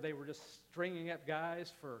West, where they were just stringing up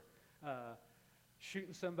guys for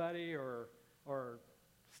shooting somebody or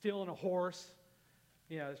stealing a horse,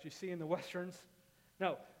 as you see in the Westerns.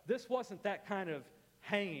 No, this wasn't that kind of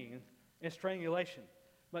hanging and strangulation.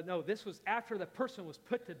 But no, this was after the person was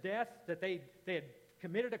put to death, that they had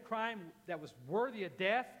committed a crime that was worthy of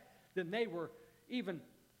death. Then they were even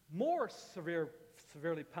more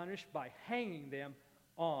severely punished by hanging them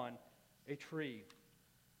on a tree.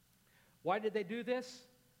 Why did they do this?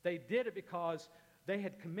 They did it because they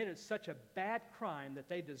had committed such a bad crime that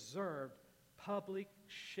they deserved public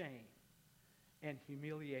shame and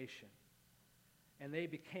humiliation. And they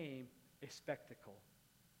became a spectacle.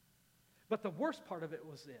 But the worst part of it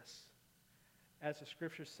was this, as the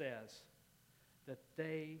scripture says, that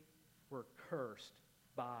they were cursed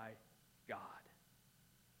by God.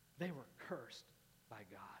 They were cursed by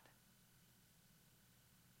God.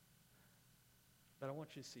 But I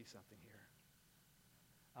want you to see something here.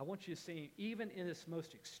 I want you to see, even in this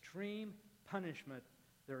most extreme punishment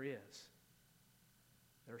there is,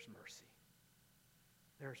 there's mercy.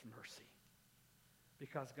 There's mercy.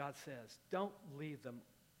 Because God says, don't leave them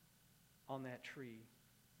on that tree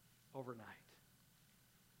overnight,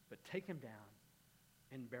 but take him down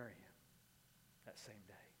and bury him that same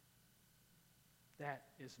day. That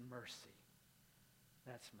is mercy.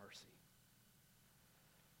 That's mercy.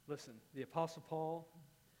 Listen, the Apostle Paul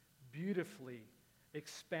beautifully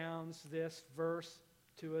expounds this verse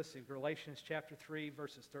to us in Galatians chapter 3,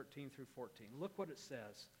 verses 13 through 14. Look what it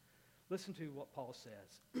says. Listen to what Paul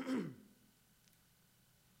says.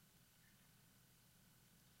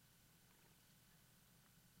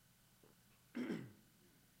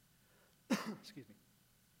 Excuse me.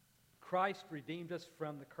 Christ redeemed us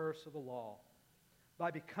from the curse of the law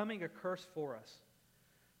by becoming a curse for us.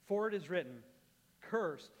 For it is written,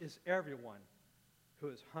 cursed is everyone who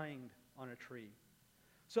is hanged on a tree,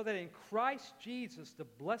 so that in Christ Jesus the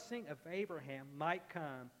blessing of Abraham might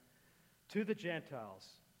come to the Gentiles,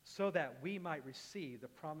 so that we might receive the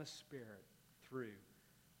promised Spirit through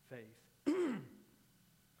faith.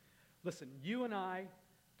 Listen, you and I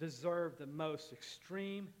deserve the most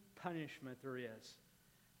extreme punishment there is,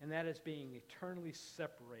 and that is being eternally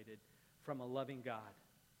separated from a loving God.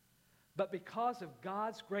 But because of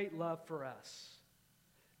God's great love for us,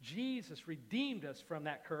 Jesus redeemed us from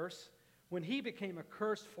that curse when he became a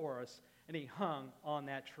curse for us and he hung on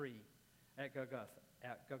that tree at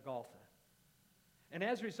Golgotha. And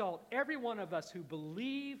as a result, every one of us who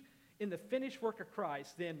believe in the finished work of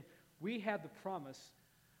Christ, then we have the promise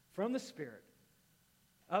from the Spirit,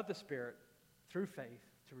 of the Spirit, through faith,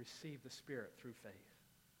 to receive the Spirit through faith.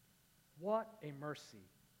 What a mercy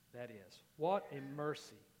that is. What a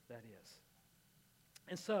mercy that is.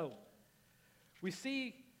 And so, we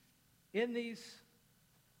see in these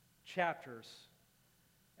chapters,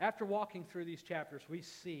 after walking through these chapters, we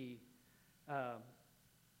see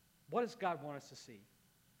what does God want us to see?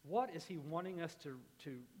 What is he wanting us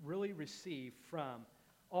to really receive from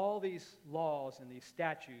all these laws and these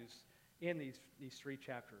statutes in these three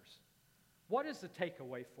chapters? What is the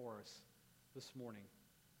takeaway for us this morning?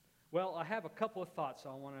 Well, I have a couple of thoughts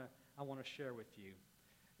I want to share with you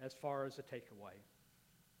as far as a takeaway.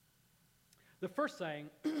 The first thing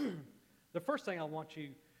I want you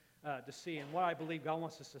to see, and what I believe God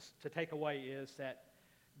wants us to take away, is that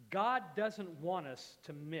God doesn't want us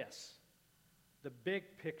to miss the big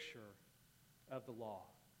picture of the law.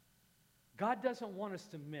 God doesn't want us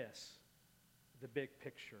to miss the big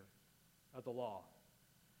picture of the law.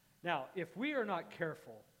 Now, if we are not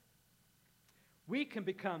careful, we can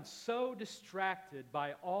become so distracted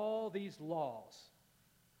by all these laws,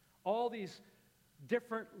 all these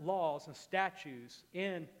different laws and statutes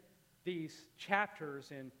in these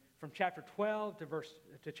chapters, from chapter 12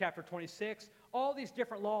 to chapter 26, all these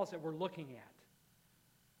different laws that we're looking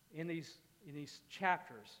at in these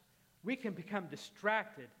chapters. We can become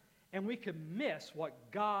distracted and we can miss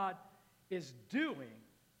what God is doing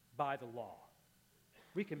by the law.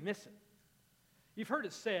 We can miss it. You've heard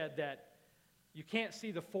it said that you can't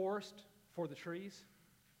see the forest for the trees.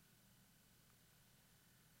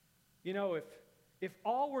 You know, if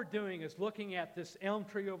all we're doing is looking at this elm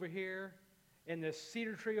tree over here and this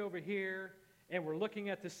cedar tree over here, and we're looking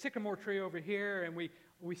at this sycamore tree over here, and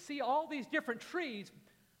we see all these different trees,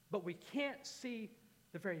 but we can't see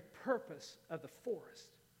the very purpose of the forest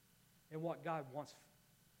and what God wants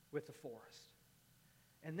with the forest.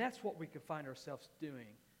 And that's what we can find ourselves doing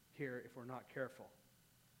here if we're not careful.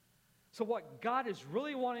 So what God is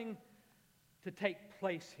really wanting to take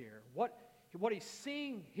place here, what he's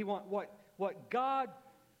seeing, what God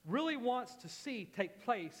really wants to see take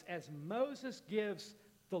place as Moses gives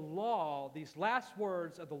the law, these last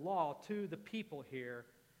words of the law to the people here,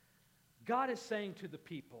 God is saying to the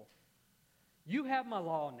people, you have my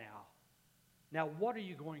law now. Now what are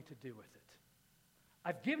you going to do with it?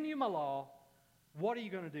 I've given you my law. What are you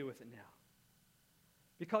going to do with it now?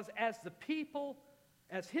 Because as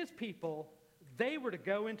his people, they were to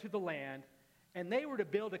go into the land and they were to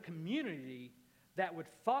build a community that would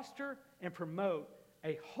foster and promote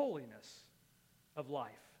a holiness of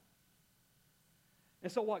life.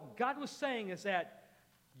 And so what God was saying is that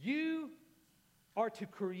you are to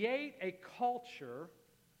create a culture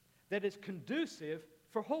that is conducive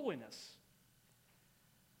for holiness.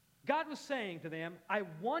 God was saying to them, I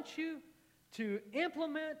want you to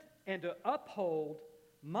implement and to uphold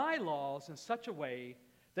my laws in such a way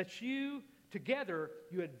that you, together,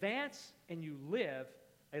 you advance and you live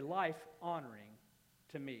a life honoring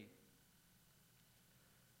to me.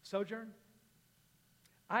 Sojourn,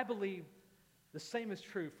 I believe the same is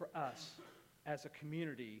true for us as a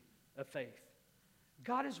community of faith.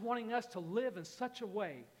 God is wanting us to live in such a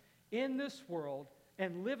way in this world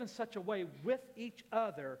and live in such a way with each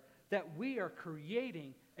other that we are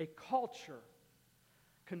creating a culture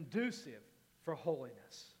conducive for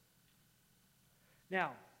holiness.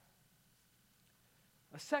 Now,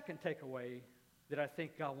 a second takeaway that I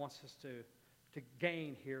think God wants us to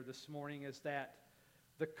gain here this morning is that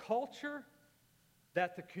the culture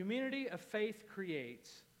that the community of faith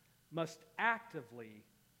creates must actively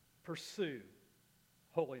pursue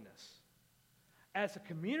holiness. As a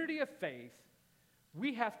community of faith,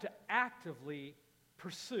 we have to actively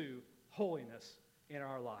pursue holiness in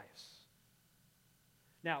our lives.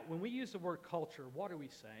 Now, when we use the word culture, what are we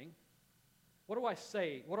saying? What do I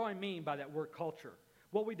say? What do I mean by that word culture?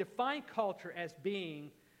 Well, we define culture as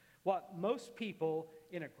being what most people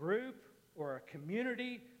in a group or a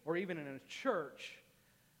community or even in a church,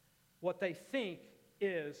 what they think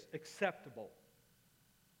is acceptable.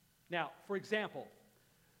 Now, for example,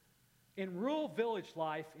 in rural village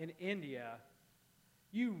life in India,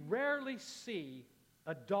 you rarely see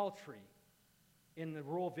adultery in the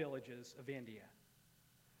rural villages of India.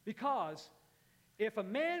 Because if a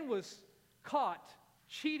man was caught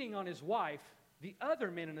cheating on his wife, the other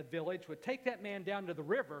men in the village would take that man down to the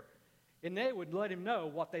river and they would let him know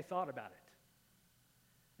what they thought about it.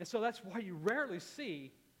 And so that's why you rarely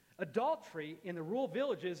see adultery in the rural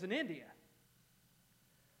villages in India.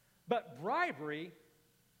 But bribery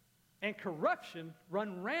and corruption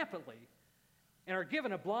run rampantly and are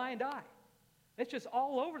given a blind eye. It's just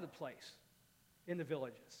all over the place in the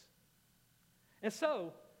villages. And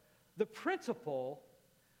so the principle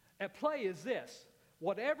at play is this: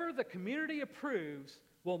 whatever the community approves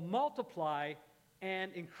will multiply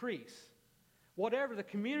and increase. Whatever the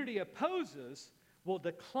community opposes will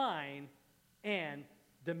decline and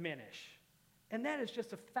diminish. And that is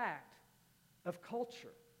just a fact of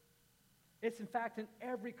culture. It's in fact in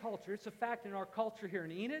every culture. It's a fact in our culture here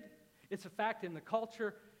in Enid. It's a fact in the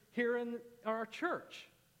culture here in our church.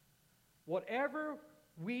 Whatever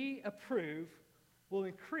we approve will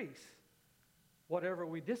increase. Whatever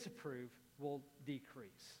we disapprove will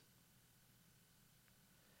decrease.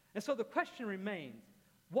 And so the question remains,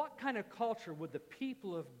 what kind of culture would the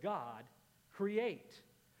people of God create?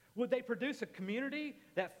 Would they produce a community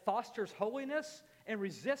that fosters holiness and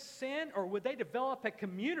resists sin, or would they develop a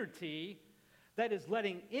community that is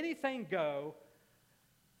letting anything go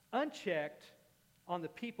unchecked on the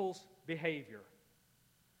people's behavior?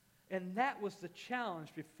 And that was the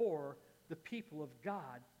challenge before the people of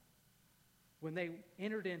God when they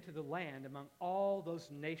entered into the land among all those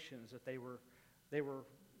nations that they were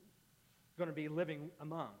going to be living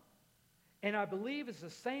among. And I believe it's the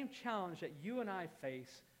same challenge that you and I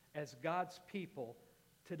face as God's people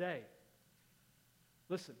today.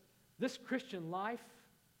 Listen, this Christian life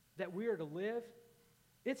that we are to live,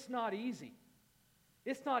 it's not easy.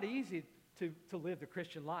 It's not easy to live the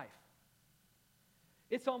Christian life.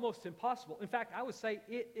 It's almost impossible. In fact, I would say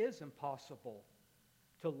it is impossible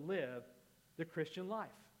to live the Christian life.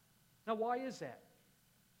 Now, why is that?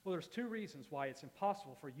 Well, there's two reasons why it's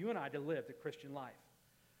impossible for you and I to live the Christian life.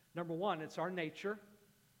 Number one, it's our nature.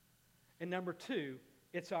 And number two,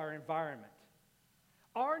 it's our environment.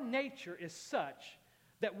 Our nature is such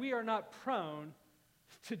that we are not prone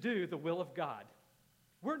to do the will of God.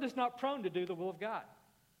 We're just not prone to do the will of God.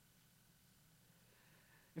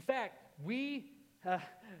 In fact, we're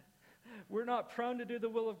not prone to do the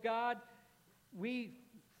will of God. We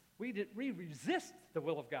resist the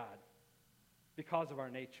will of God because of our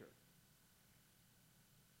nature.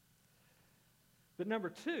 But number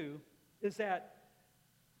two is that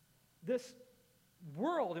this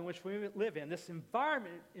world in which we live in, this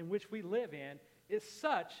environment in which we live in, is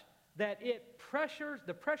such that the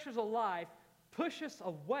pressures of life push us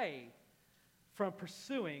away from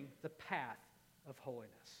pursuing the path of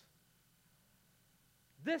holiness.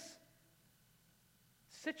 This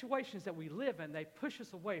situations that we live in, they push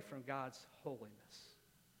us away from God's holiness.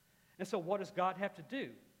 And so what does God have to do?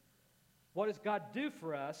 What does God do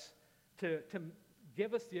for us to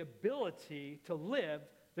give us the ability to live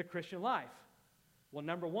the Christian life? Well,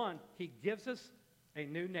 number one, He gives us a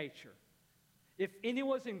new nature. If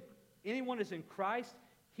anyone is in Christ,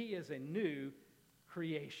 he is a new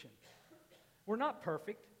creation. We're not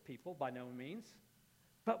perfect people by no means,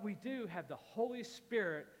 but we do have the Holy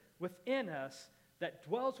Spirit within us that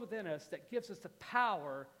dwells within us that gives us the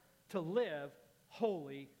power to live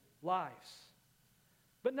holy lives.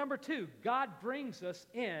 But number two, God brings us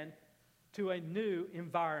in to a new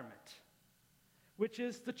environment, which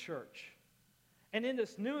is the church. And in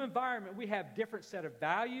this new environment, we have different set of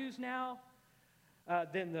values now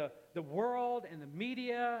than the world and the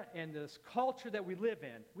media and this culture that we live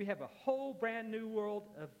in. We have a whole brand new world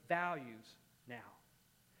of values now.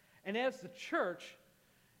 And as the church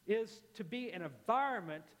is to be an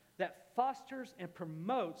environment that fosters and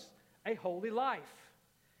promotes a holy life.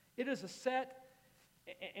 It is a set,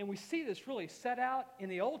 and we see this really set out in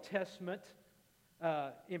the Old Testament,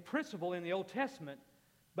 in principle in the Old Testament,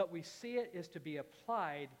 but we see it is to be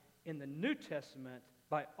applied in the New Testament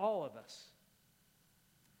by all of us.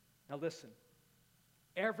 Now listen,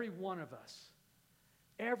 every one of us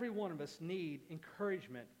need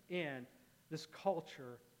encouragement in this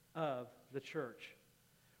culture of the church.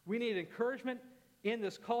 We need encouragement in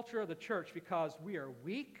this culture of the church because we are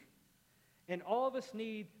weak, and all of us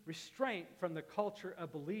need restraint from the culture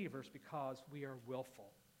of believers because we are willful.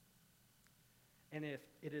 And if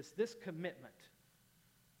it is this commitment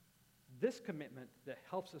that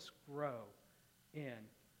helps us grow in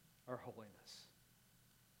our holiness.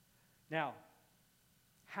 Now,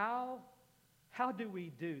 how do we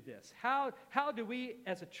do this? How do we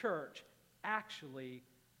as a church actually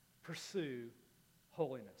pursue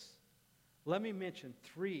holiness? Let me mention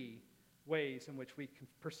 3 ways in which we can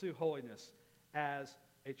pursue holiness as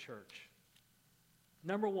a church.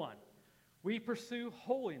 Number 1, we pursue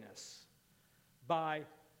holiness by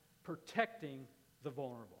protecting the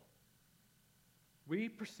vulnerable. We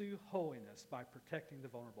pursue holiness by protecting the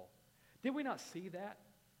vulnerable. Did we not see that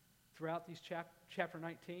throughout these chapter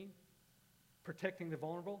 19? Protecting the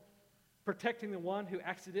vulnerable, protecting the one who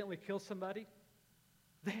accidentally killed somebody.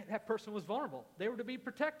 That person was vulnerable. They were to be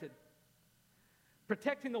protected.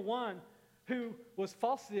 Protecting the one who was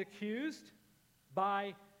falsely accused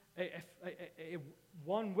by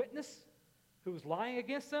one witness who was lying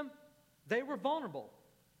against them. They were vulnerable.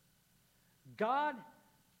 God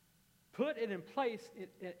put it in place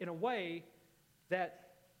in a way that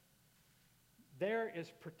there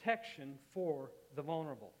is protection for the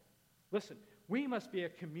vulnerable. Listen, we must be a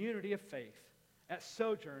community of faith at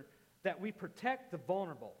Sojourn that we protect the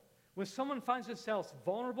vulnerable. When someone finds themselves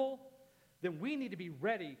vulnerable, then we need to be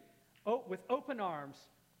ready with open arms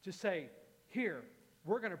to say, here,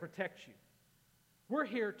 we're going to protect you. We're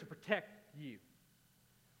here to protect you.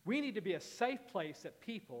 We need to be a safe place that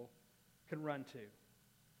people can run to.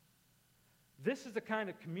 This is the kind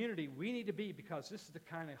of community we need to be because this is the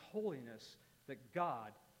kind of holiness that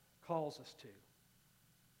God calls us to.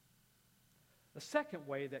 The second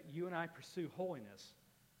way that you and I pursue holiness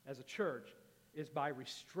as a church is by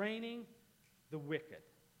restraining the wicked.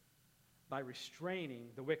 By restraining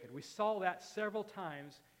the wicked. We saw that several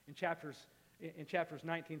times in chapters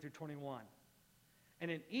 19 through 21.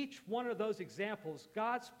 And in each one of those examples,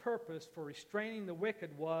 God's purpose for restraining the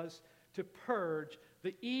wicked was to purge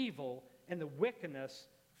the evil and the wickedness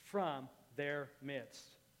from their midst.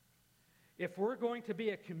 If we're going to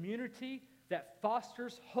be a community that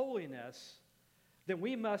fosters holiness, then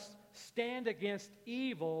we must stand against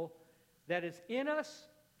evil that is in us,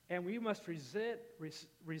 and we must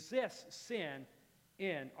resist sin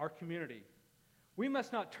in our community. We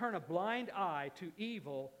must not turn a blind eye to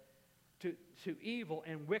evil, to evil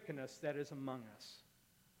and wickedness that is among us.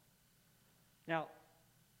 Now,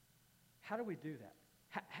 how do we do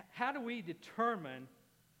that? How do we determine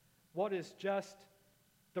what is just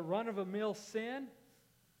the run-of-the-mill sin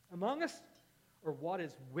among us, or what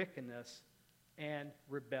is wickedness and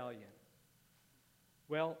rebellion?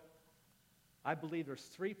 Well, I believe there's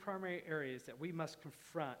 3 primary areas that we must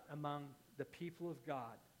confront among the people of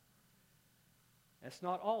God. It's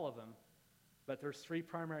not all of them, but there's 3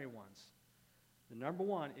 primary ones. The number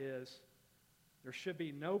 1 is there should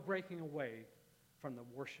be no breaking away from the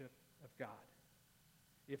worship of God.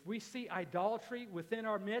 If we see idolatry within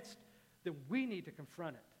our midst, then we need to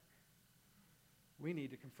confront it. We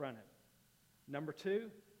need to confront it. Number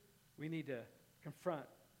 2, we need to confront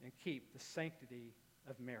and keep the sanctity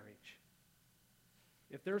of marriage.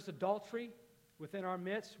 If there's adultery within our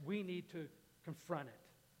midst, we need to confront it.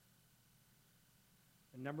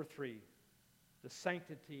 And number 3, the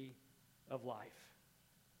sanctity of life.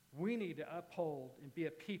 We need to uphold and be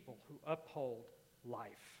a people who uphold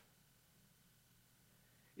life.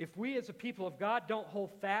 If we as a people of God don't hold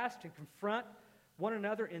fast and confront one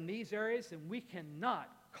another in these areas, then we cannot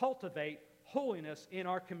cultivate holiness in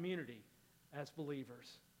our community as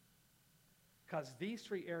believers. Because these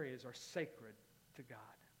three areas are sacred to God.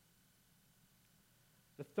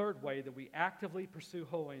 The third way that we actively pursue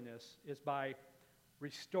holiness is by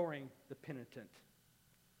restoring the penitent.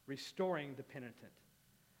 Restoring the penitent.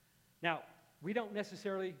 Now, we didn't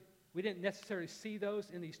necessarily see those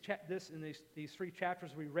in these three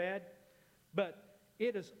chapters we read, but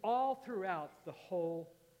it is all throughout the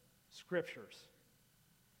whole Scriptures.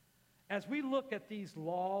 As we look at these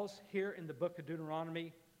laws here in the book of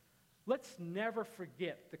Deuteronomy, let's never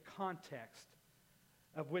forget the context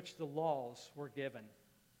of which the laws were given.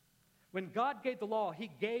 When God gave the law, He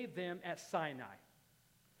gave them at Sinai.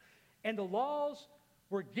 And the laws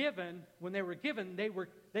were given, when they were given, they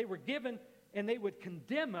were given and they would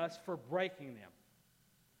condemn us for breaking them.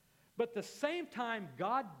 But at the same time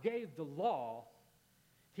God gave the law,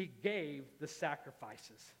 He gave the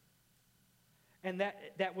sacrifices. And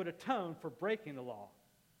that would atone for breaking the law.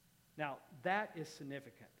 Now, that is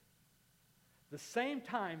significant. The same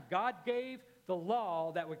time God gave the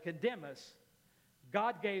law that would condemn us,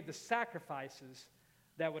 God gave the sacrifices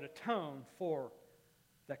that would atone for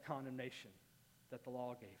that condemnation that the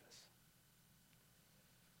law gave us.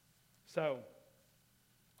 So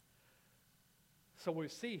what we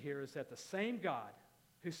see here is that the same God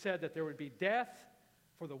who said that there would be death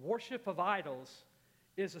for the worship of idols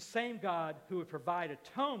is the same God who would provide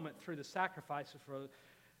atonement through the sacrifices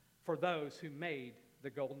for those who made the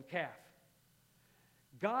golden calf.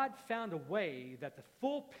 God found a way that the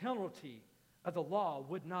full penalty of the law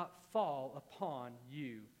would not fall upon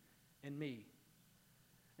you and me.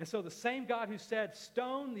 And so the same God who said,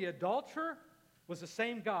 stone the adulterer, was the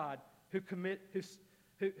same God who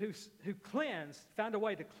found a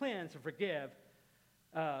way to cleanse and forgive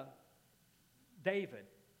David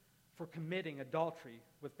for committing adultery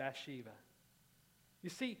with Bathsheba. You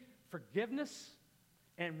see, forgiveness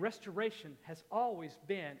and restoration has always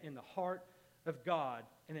been in the heart of God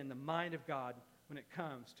and in the mind of God when it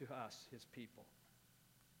comes to us, His people.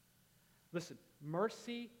 Listen,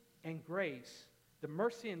 mercy and grace, the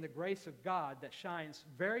mercy and the grace of God that shines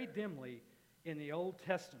very dimly in the Old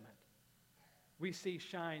Testament, we see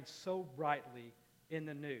shine so brightly in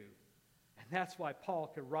the New. And that's why Paul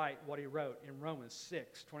could write what he wrote in Romans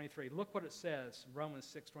 6:23. Look what it says in Romans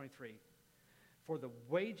 6:23. For the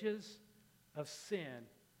wages of sin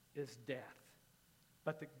is death,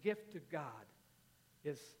 but the gift of God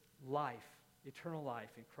is life, eternal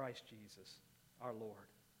life in Christ Jesus our Lord.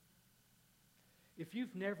 If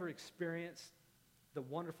you've never experienced the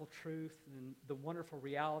wonderful truth and the wonderful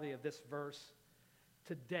reality of this verse,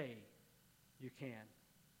 today you can.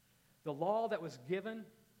 The law that was given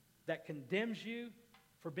that condemns you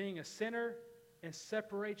for being a sinner and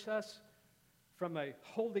separates us from a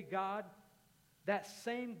holy God, that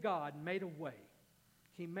same God made a way.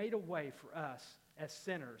 He made a way for us as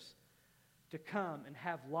sinners to come and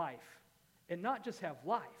have life. And not just have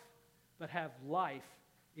life, but have life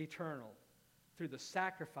eternal through the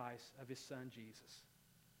sacrifice of His Son, Jesus.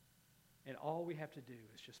 And all we have to do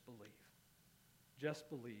is just believe. Just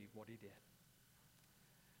believe what He did.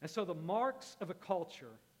 And so the marks of a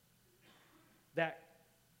culture that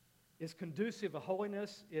is conducive of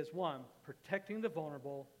holiness is, one, protecting the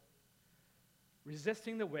vulnerable,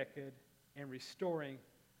 resisting the wicked, and restoring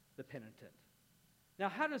the penitent. Now,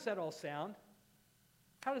 how does that all sound?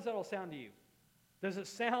 How does that all sound to you? Does it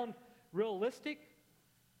sound realistic?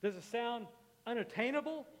 Does it sound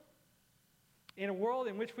unattainable in a world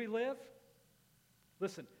in which we live?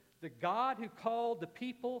 Listen, the God who called the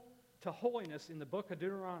people to holiness in the book of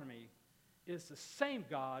Deuteronomy is the same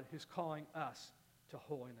God who's calling us to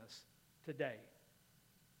holiness today,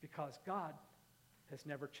 because God has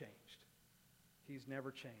never changed. He's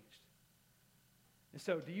never changed. And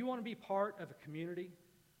so, do you want to be part of a community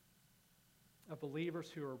of believers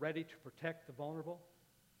who are ready to protect the vulnerable?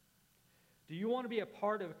 Do you want to be a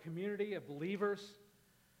part of a community of believers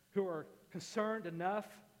who are concerned enough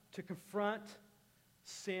to confront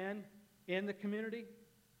sin in the community?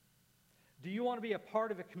 Do you want to be a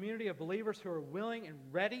part of a community of believers who are willing and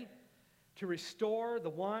ready to restore the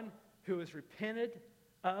one who has repented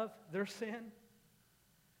of their sin?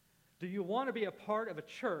 Do you want to be a part of a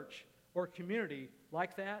church or community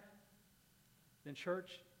like that? Then,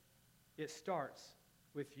 church, it starts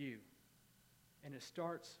with you. And it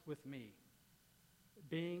starts with me.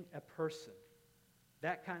 Being a person,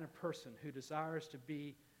 that kind of person who desires to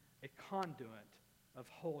be a conduit of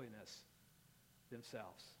holiness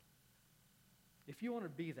themselves. If you want to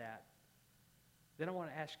be that, then I want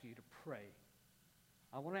to ask you to pray.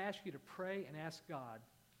 I want to ask you to pray and ask God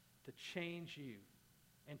to change you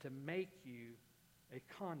and to make you a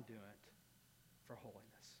conduit for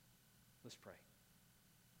holiness. Let's pray.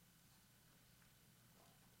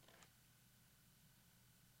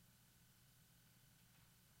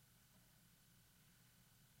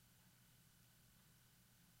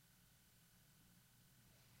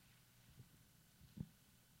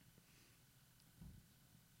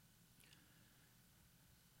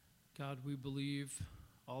 God, we believe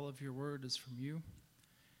all of your word is from you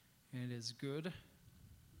and is good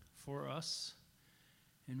for us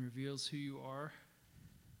and reveals who you are.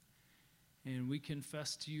 And we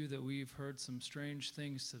confess to you that we've heard some strange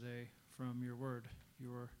things today from your word,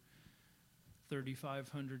 your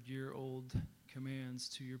 3,500-year-old commands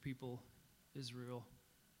to your people, Israel.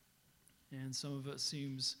 And some of it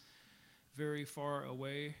seems very far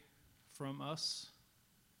away from us.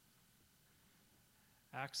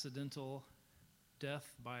 Accidental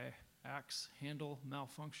death by axe handle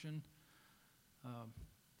malfunction,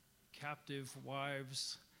 captive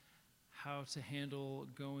wives, how to handle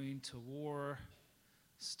going to war,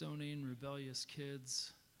 stoning rebellious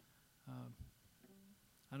kids.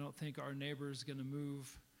 I don't think our neighbor's going to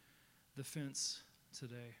move the fence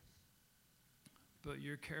today. But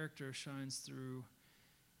your character shines through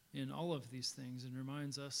in all of these things and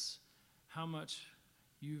reminds us how much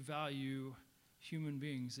you value human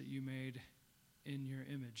beings that you made in your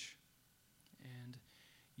image. And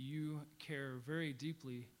you care very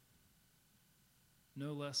deeply,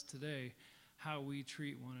 no less today, how we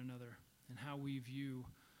treat one another and how we view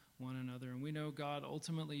one another. And we know, God,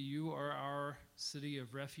 ultimately you are our city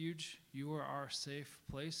of refuge. You are our safe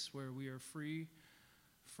place where we are free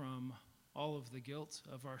from all of the guilt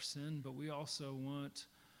of our sin, but we also want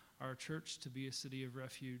our church to be a city of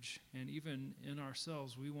refuge. And even in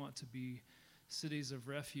ourselves, we want to be cities of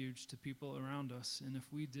refuge to people around us. And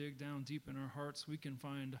if we dig down deep in our hearts, we can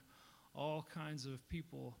find all kinds of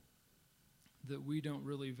people that we don't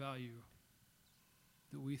really value,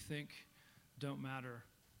 that we think don't matter,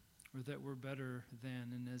 or that we're better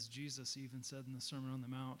than. And as Jesus even said in the Sermon on the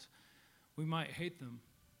Mount, we might hate them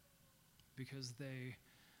because they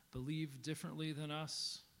believe differently than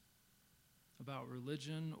us about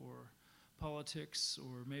religion or politics,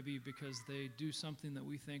 or maybe because they do something that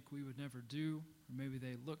we think we would never do, or maybe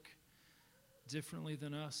they look differently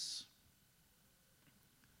than us.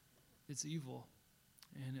 It's evil,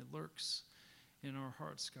 and it lurks in our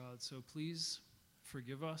hearts, God. So please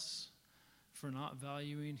forgive us for not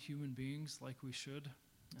valuing human beings like we should,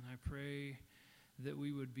 and I pray that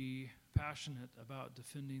we would be passionate about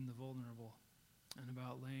defending the vulnerable and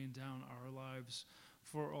about laying down our lives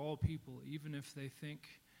for all people, even if they think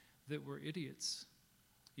that we're idiots,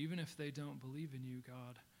 even if they don't believe in you,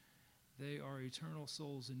 God. They are eternal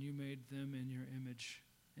souls, and you made them in your image,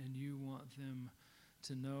 and you want them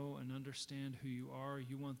to know and understand who you are.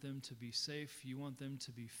 You want them to be safe. You want them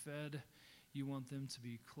to be fed. You want them to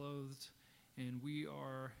be clothed. And we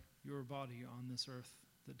are your body on this earth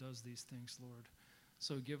that does these things, Lord.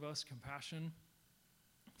 So give us compassion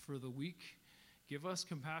for the weak. Give us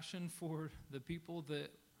compassion for the people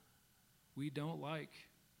that we don't like.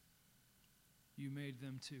 You made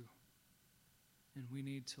them too. And we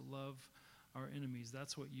need to love our enemies.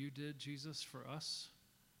 That's what you did, Jesus, for us.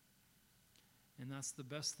 And that's the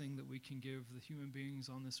best thing that we can give the human beings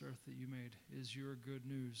on this earth that you made, is your good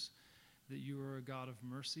news, that you are a God of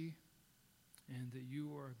mercy, and that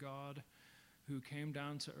you are a God who came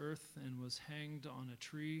down to earth and was hanged on a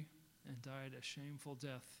tree and died a shameful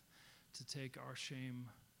death to take our shame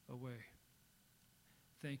away.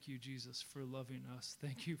 Thank you, Jesus, for loving us.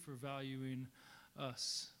 Thank you for valuing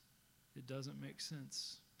us. It doesn't make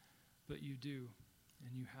sense, but you do,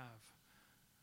 and you have.